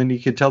bus, and then you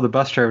can tell the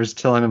bus driver's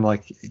telling him,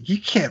 you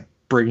can't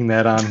bring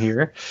that on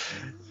here.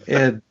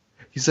 And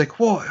he's like,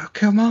 whoa,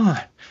 come on.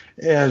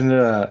 And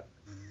the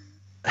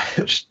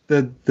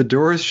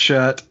door's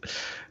shut.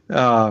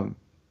 And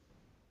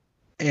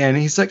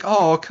he's like,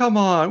 oh, come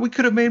on. We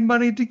could have made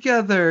money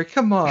together.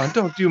 Come on.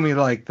 Don't do me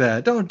like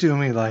that. Don't do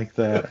me like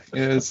that.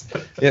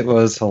 It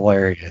was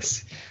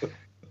hilarious.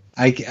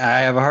 I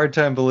have a hard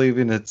time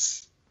believing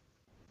it's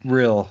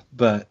real,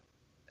 but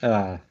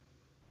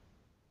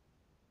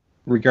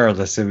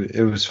regardless,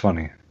 it was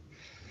funny.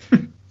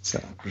 So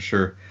for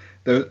sure.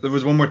 There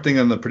was one more thing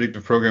on the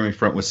predictive programming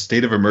front. Was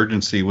State of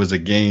Emergency was a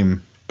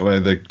game by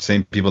the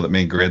same people that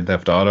made Grand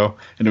Theft Auto,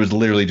 and it was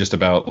literally just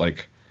about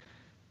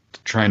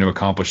trying to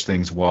accomplish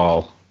things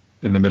while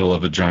in the middle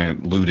of a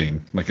giant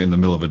looting, like in the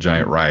middle of a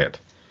giant riot.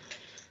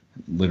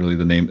 Literally,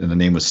 the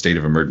name was state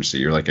of emergency.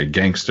 You're like a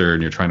gangster,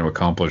 and you're trying to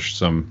accomplish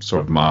some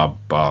sort of mob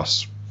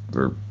boss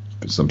or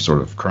some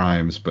sort of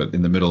crimes, but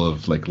in the middle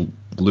of like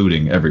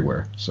looting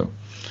everywhere. So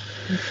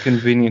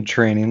convenient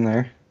training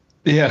there.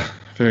 Yeah,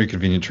 very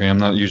convenient training. I'm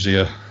not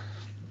usually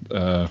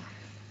a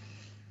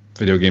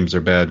video games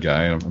are bad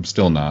guy. I'm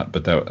still not,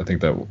 but I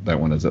think that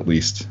one is at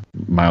least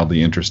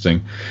mildly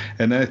interesting.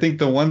 And I think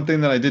the one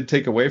thing that I did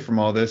take away from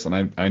all this,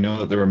 and I know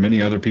that there were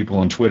many other people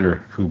on Twitter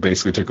who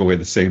basically took away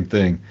the same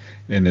thing,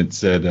 and it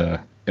said,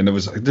 and it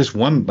was this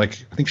one,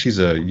 like, I think she's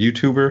a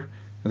YouTuber.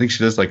 I think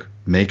she does like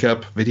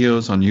makeup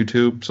videos on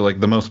YouTube. So like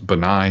the most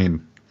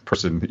benign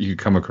person that you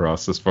come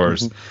across as far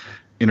as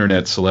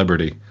internet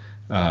celebrity.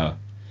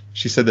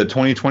 She said that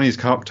 2020 has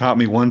taught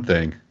me one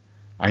thing: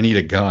 I need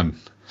a gun.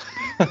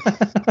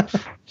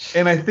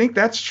 And I think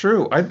that's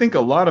true. I think a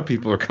lot of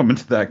people are coming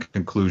to that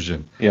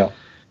conclusion. Yeah.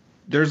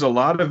 There's a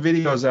lot of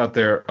videos out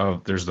there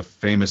of there's the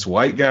famous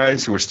white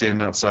guys who are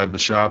standing outside the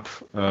shop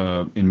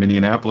in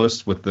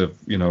Minneapolis with the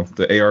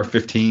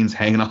AR-15s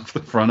hanging off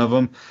the front of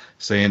them,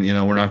 saying,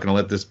 we're not going to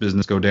let this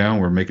business go down.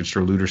 We're making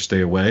sure looters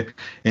stay away.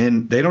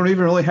 And they don't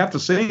even really have to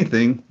say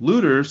anything.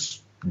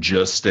 Looters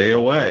just stay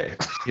away.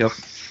 Yep.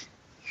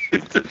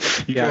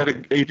 You got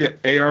an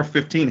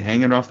AR-15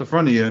 hanging off the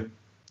front of you.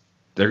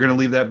 They're going to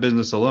leave that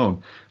business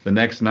alone. The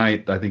next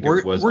night, I think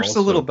it was works also,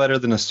 a little better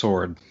than a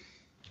sword.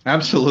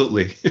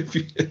 Absolutely.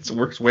 It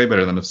works way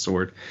better than a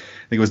sword.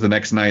 I think it was the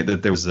next night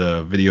that there was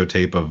a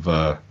videotape of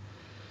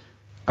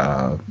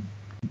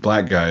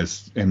black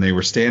guys, and they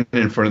were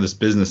standing in front of this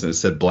business, and it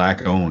said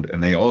black owned,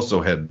 and they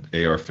also had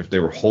AR-15. They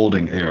were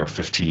holding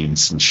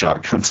AR-15s and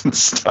shotguns and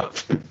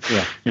stuff.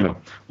 Yeah.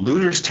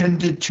 Looters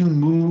tended to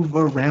move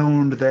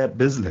around that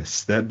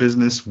business. That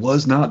business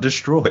was not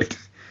destroyed.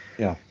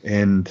 Yeah.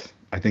 And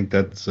I think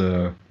that's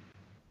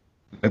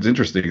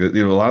interesting.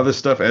 A lot of this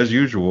stuff, as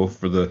usual,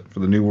 for the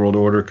New World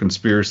Order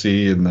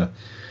conspiracy and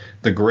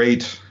the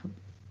great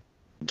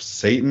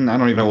Satan. I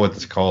don't even know what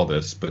to call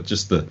this, but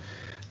just the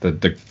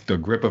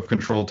grip of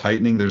control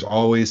tightening. There's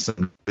always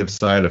some negative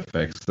side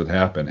effects that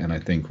happen, and I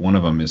think one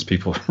of them is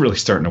people really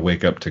starting to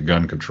wake up to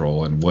gun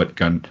control and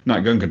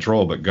not gun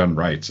control, but gun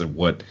rights, and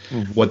what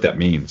that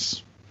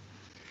means.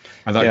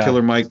 I thought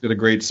Killer Mike did a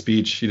great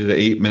speech. He did an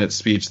 8-minute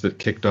speech that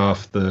kicked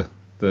off the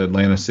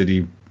Atlanta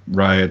City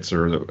riots,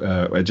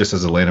 or just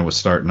as Atlanta was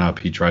starting up,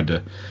 he tried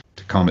to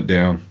calm it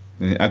down.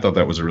 And I thought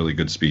that was a really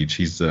good speech.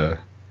 He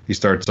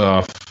starts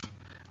off,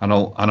 I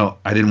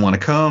didn't want to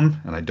come,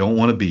 and I don't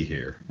want to be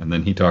here. And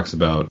then he talks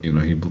about,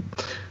 the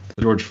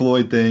George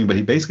Floyd thing, but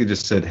he basically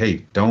just said,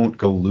 hey, don't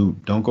go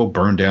loot, don't go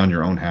burn down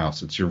your own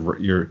house. It's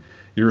your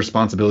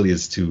responsibility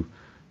is to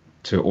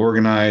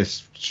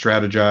organize,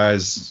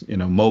 strategize,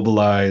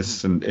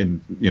 mobilize,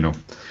 and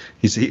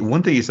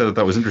one thing he said that I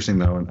thought was interesting,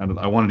 though, and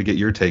I wanted to get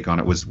your take on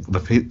it, was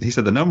he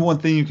said the number one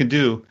thing you can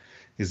do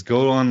is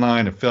go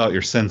online and fill out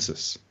your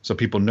census so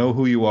people know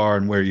who you are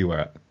and where you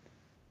at.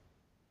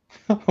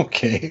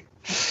 Okay.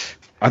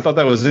 I thought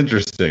that was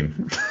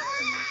interesting.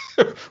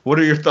 What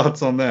are your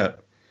thoughts on that?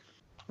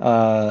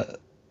 I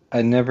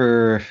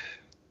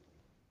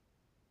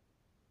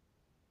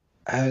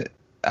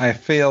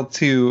fail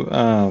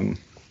to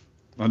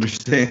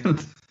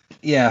understand.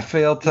 Yeah, I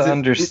fail to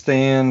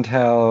understand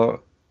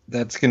how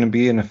that's going to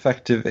be an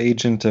effective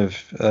agent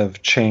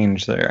of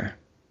change there.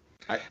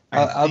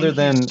 Other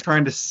than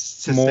trying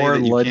to more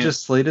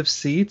legislative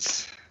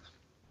seats?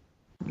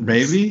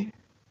 Maybe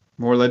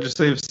more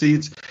legislative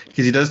seats,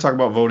 because he does talk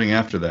about voting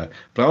after that.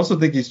 But I also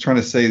think he's trying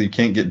to say that you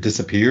can't get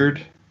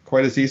disappeared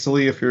quite as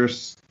easily if you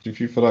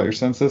fill out your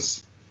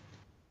census.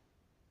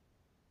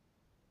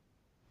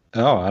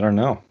 Oh, I don't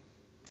know.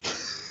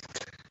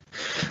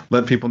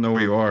 Let people know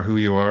where you are, who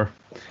you are.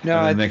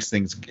 No, the next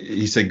thing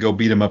he said, go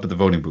beat them up at the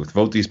voting booth.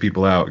 Vote these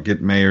people out.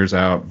 Get mayors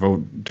out.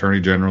 Vote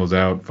attorney generals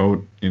out.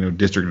 Vote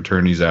district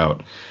attorneys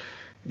out.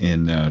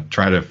 And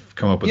try to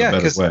come up with a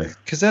better way.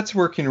 Because that's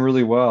working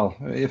really well.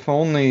 If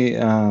only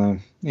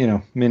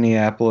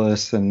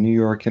Minneapolis and New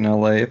York and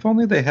LA. If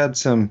only they had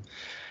some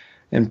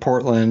in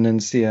Portland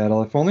and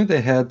Seattle. If only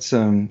they had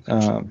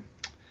some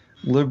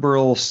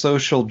liberal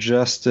social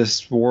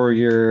justice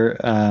warrior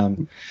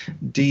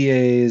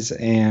DAs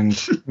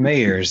and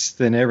mayors,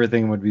 then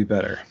everything would be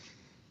better.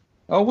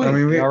 Oh, wait,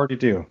 we already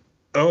do.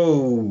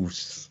 Oh,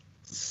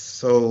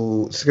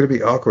 so it's going to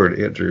be awkward,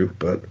 Andrew,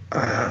 but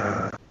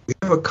we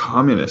have a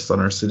communist on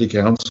our city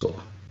council.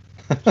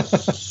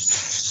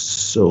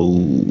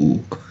 So...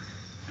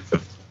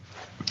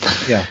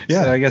 Yeah.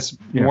 So I guess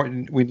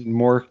we need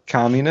more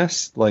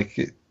communists,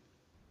 like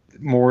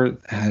more,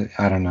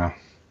 I don't know.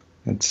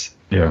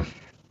 Yeah.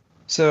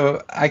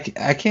 So I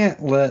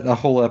can't let a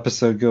whole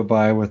episode go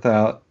by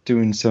without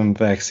doing some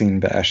vaccine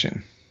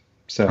bashing.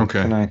 So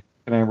okay. Can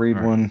I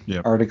read one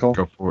article?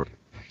 Go for it.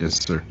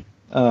 Yes, sir.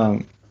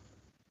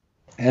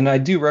 And I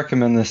do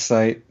recommend this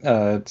site.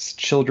 It's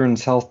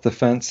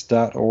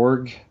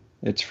childrenshealthdefense.org.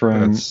 It's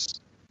from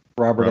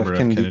Robert F.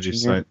 Kennedy Jr.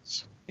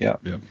 Sites. Yeah.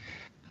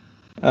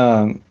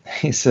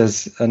 He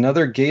says,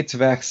 another Gates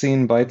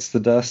vaccine bites the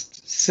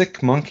dust.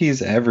 Sick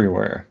monkeys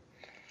everywhere.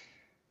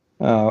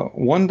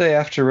 One day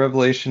after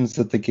revelations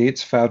that the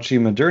Gates-Fauci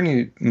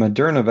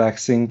Moderna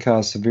vaccine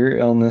caused severe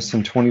illness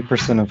in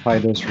 20% of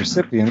high-dose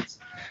recipients,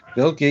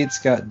 Bill Gates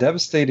got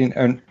devastating.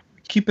 And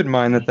keep in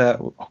mind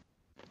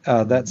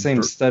that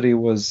same study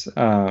was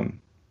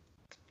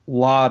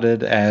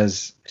lauded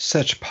as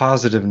such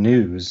positive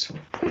news.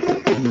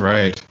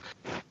 Right.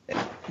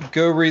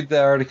 Go read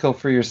the article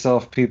for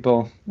yourself,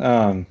 people.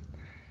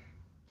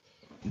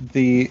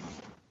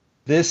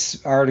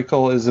 This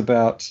article is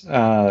about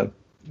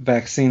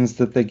vaccines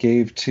that they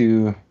gave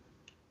to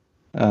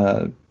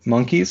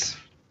monkeys,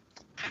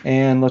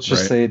 and let's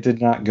just say it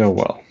did not go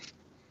well.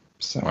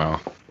 So.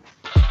 Wow.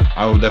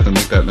 I will definitely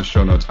link that in the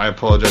show notes. I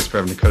apologize for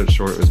having to cut it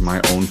short. It was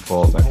my own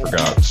fault. I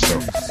forgot. So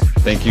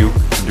thank you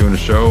for doing the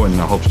show, and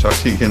I hope to talk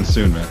to you again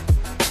soon, man.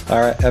 All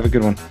right, have a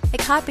good one. A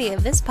copy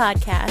of this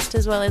podcast,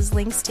 as well as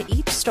links to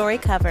each story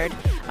covered,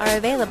 are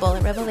available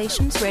at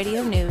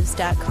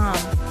revelationsradionews.com.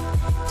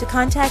 To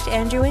contact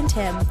Andrew and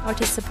Tim, or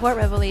to support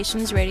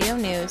Revelations Radio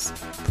News,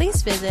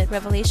 please visit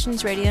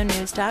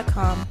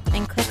revelationsradionews.com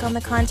and click on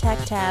the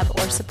Contact tab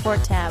or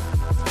Support tab.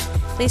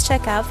 Please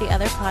check out the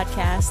other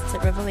podcasts at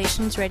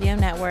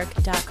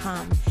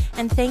revelationsradionetwork.com,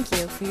 and thank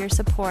you for your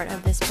support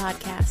of this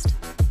podcast.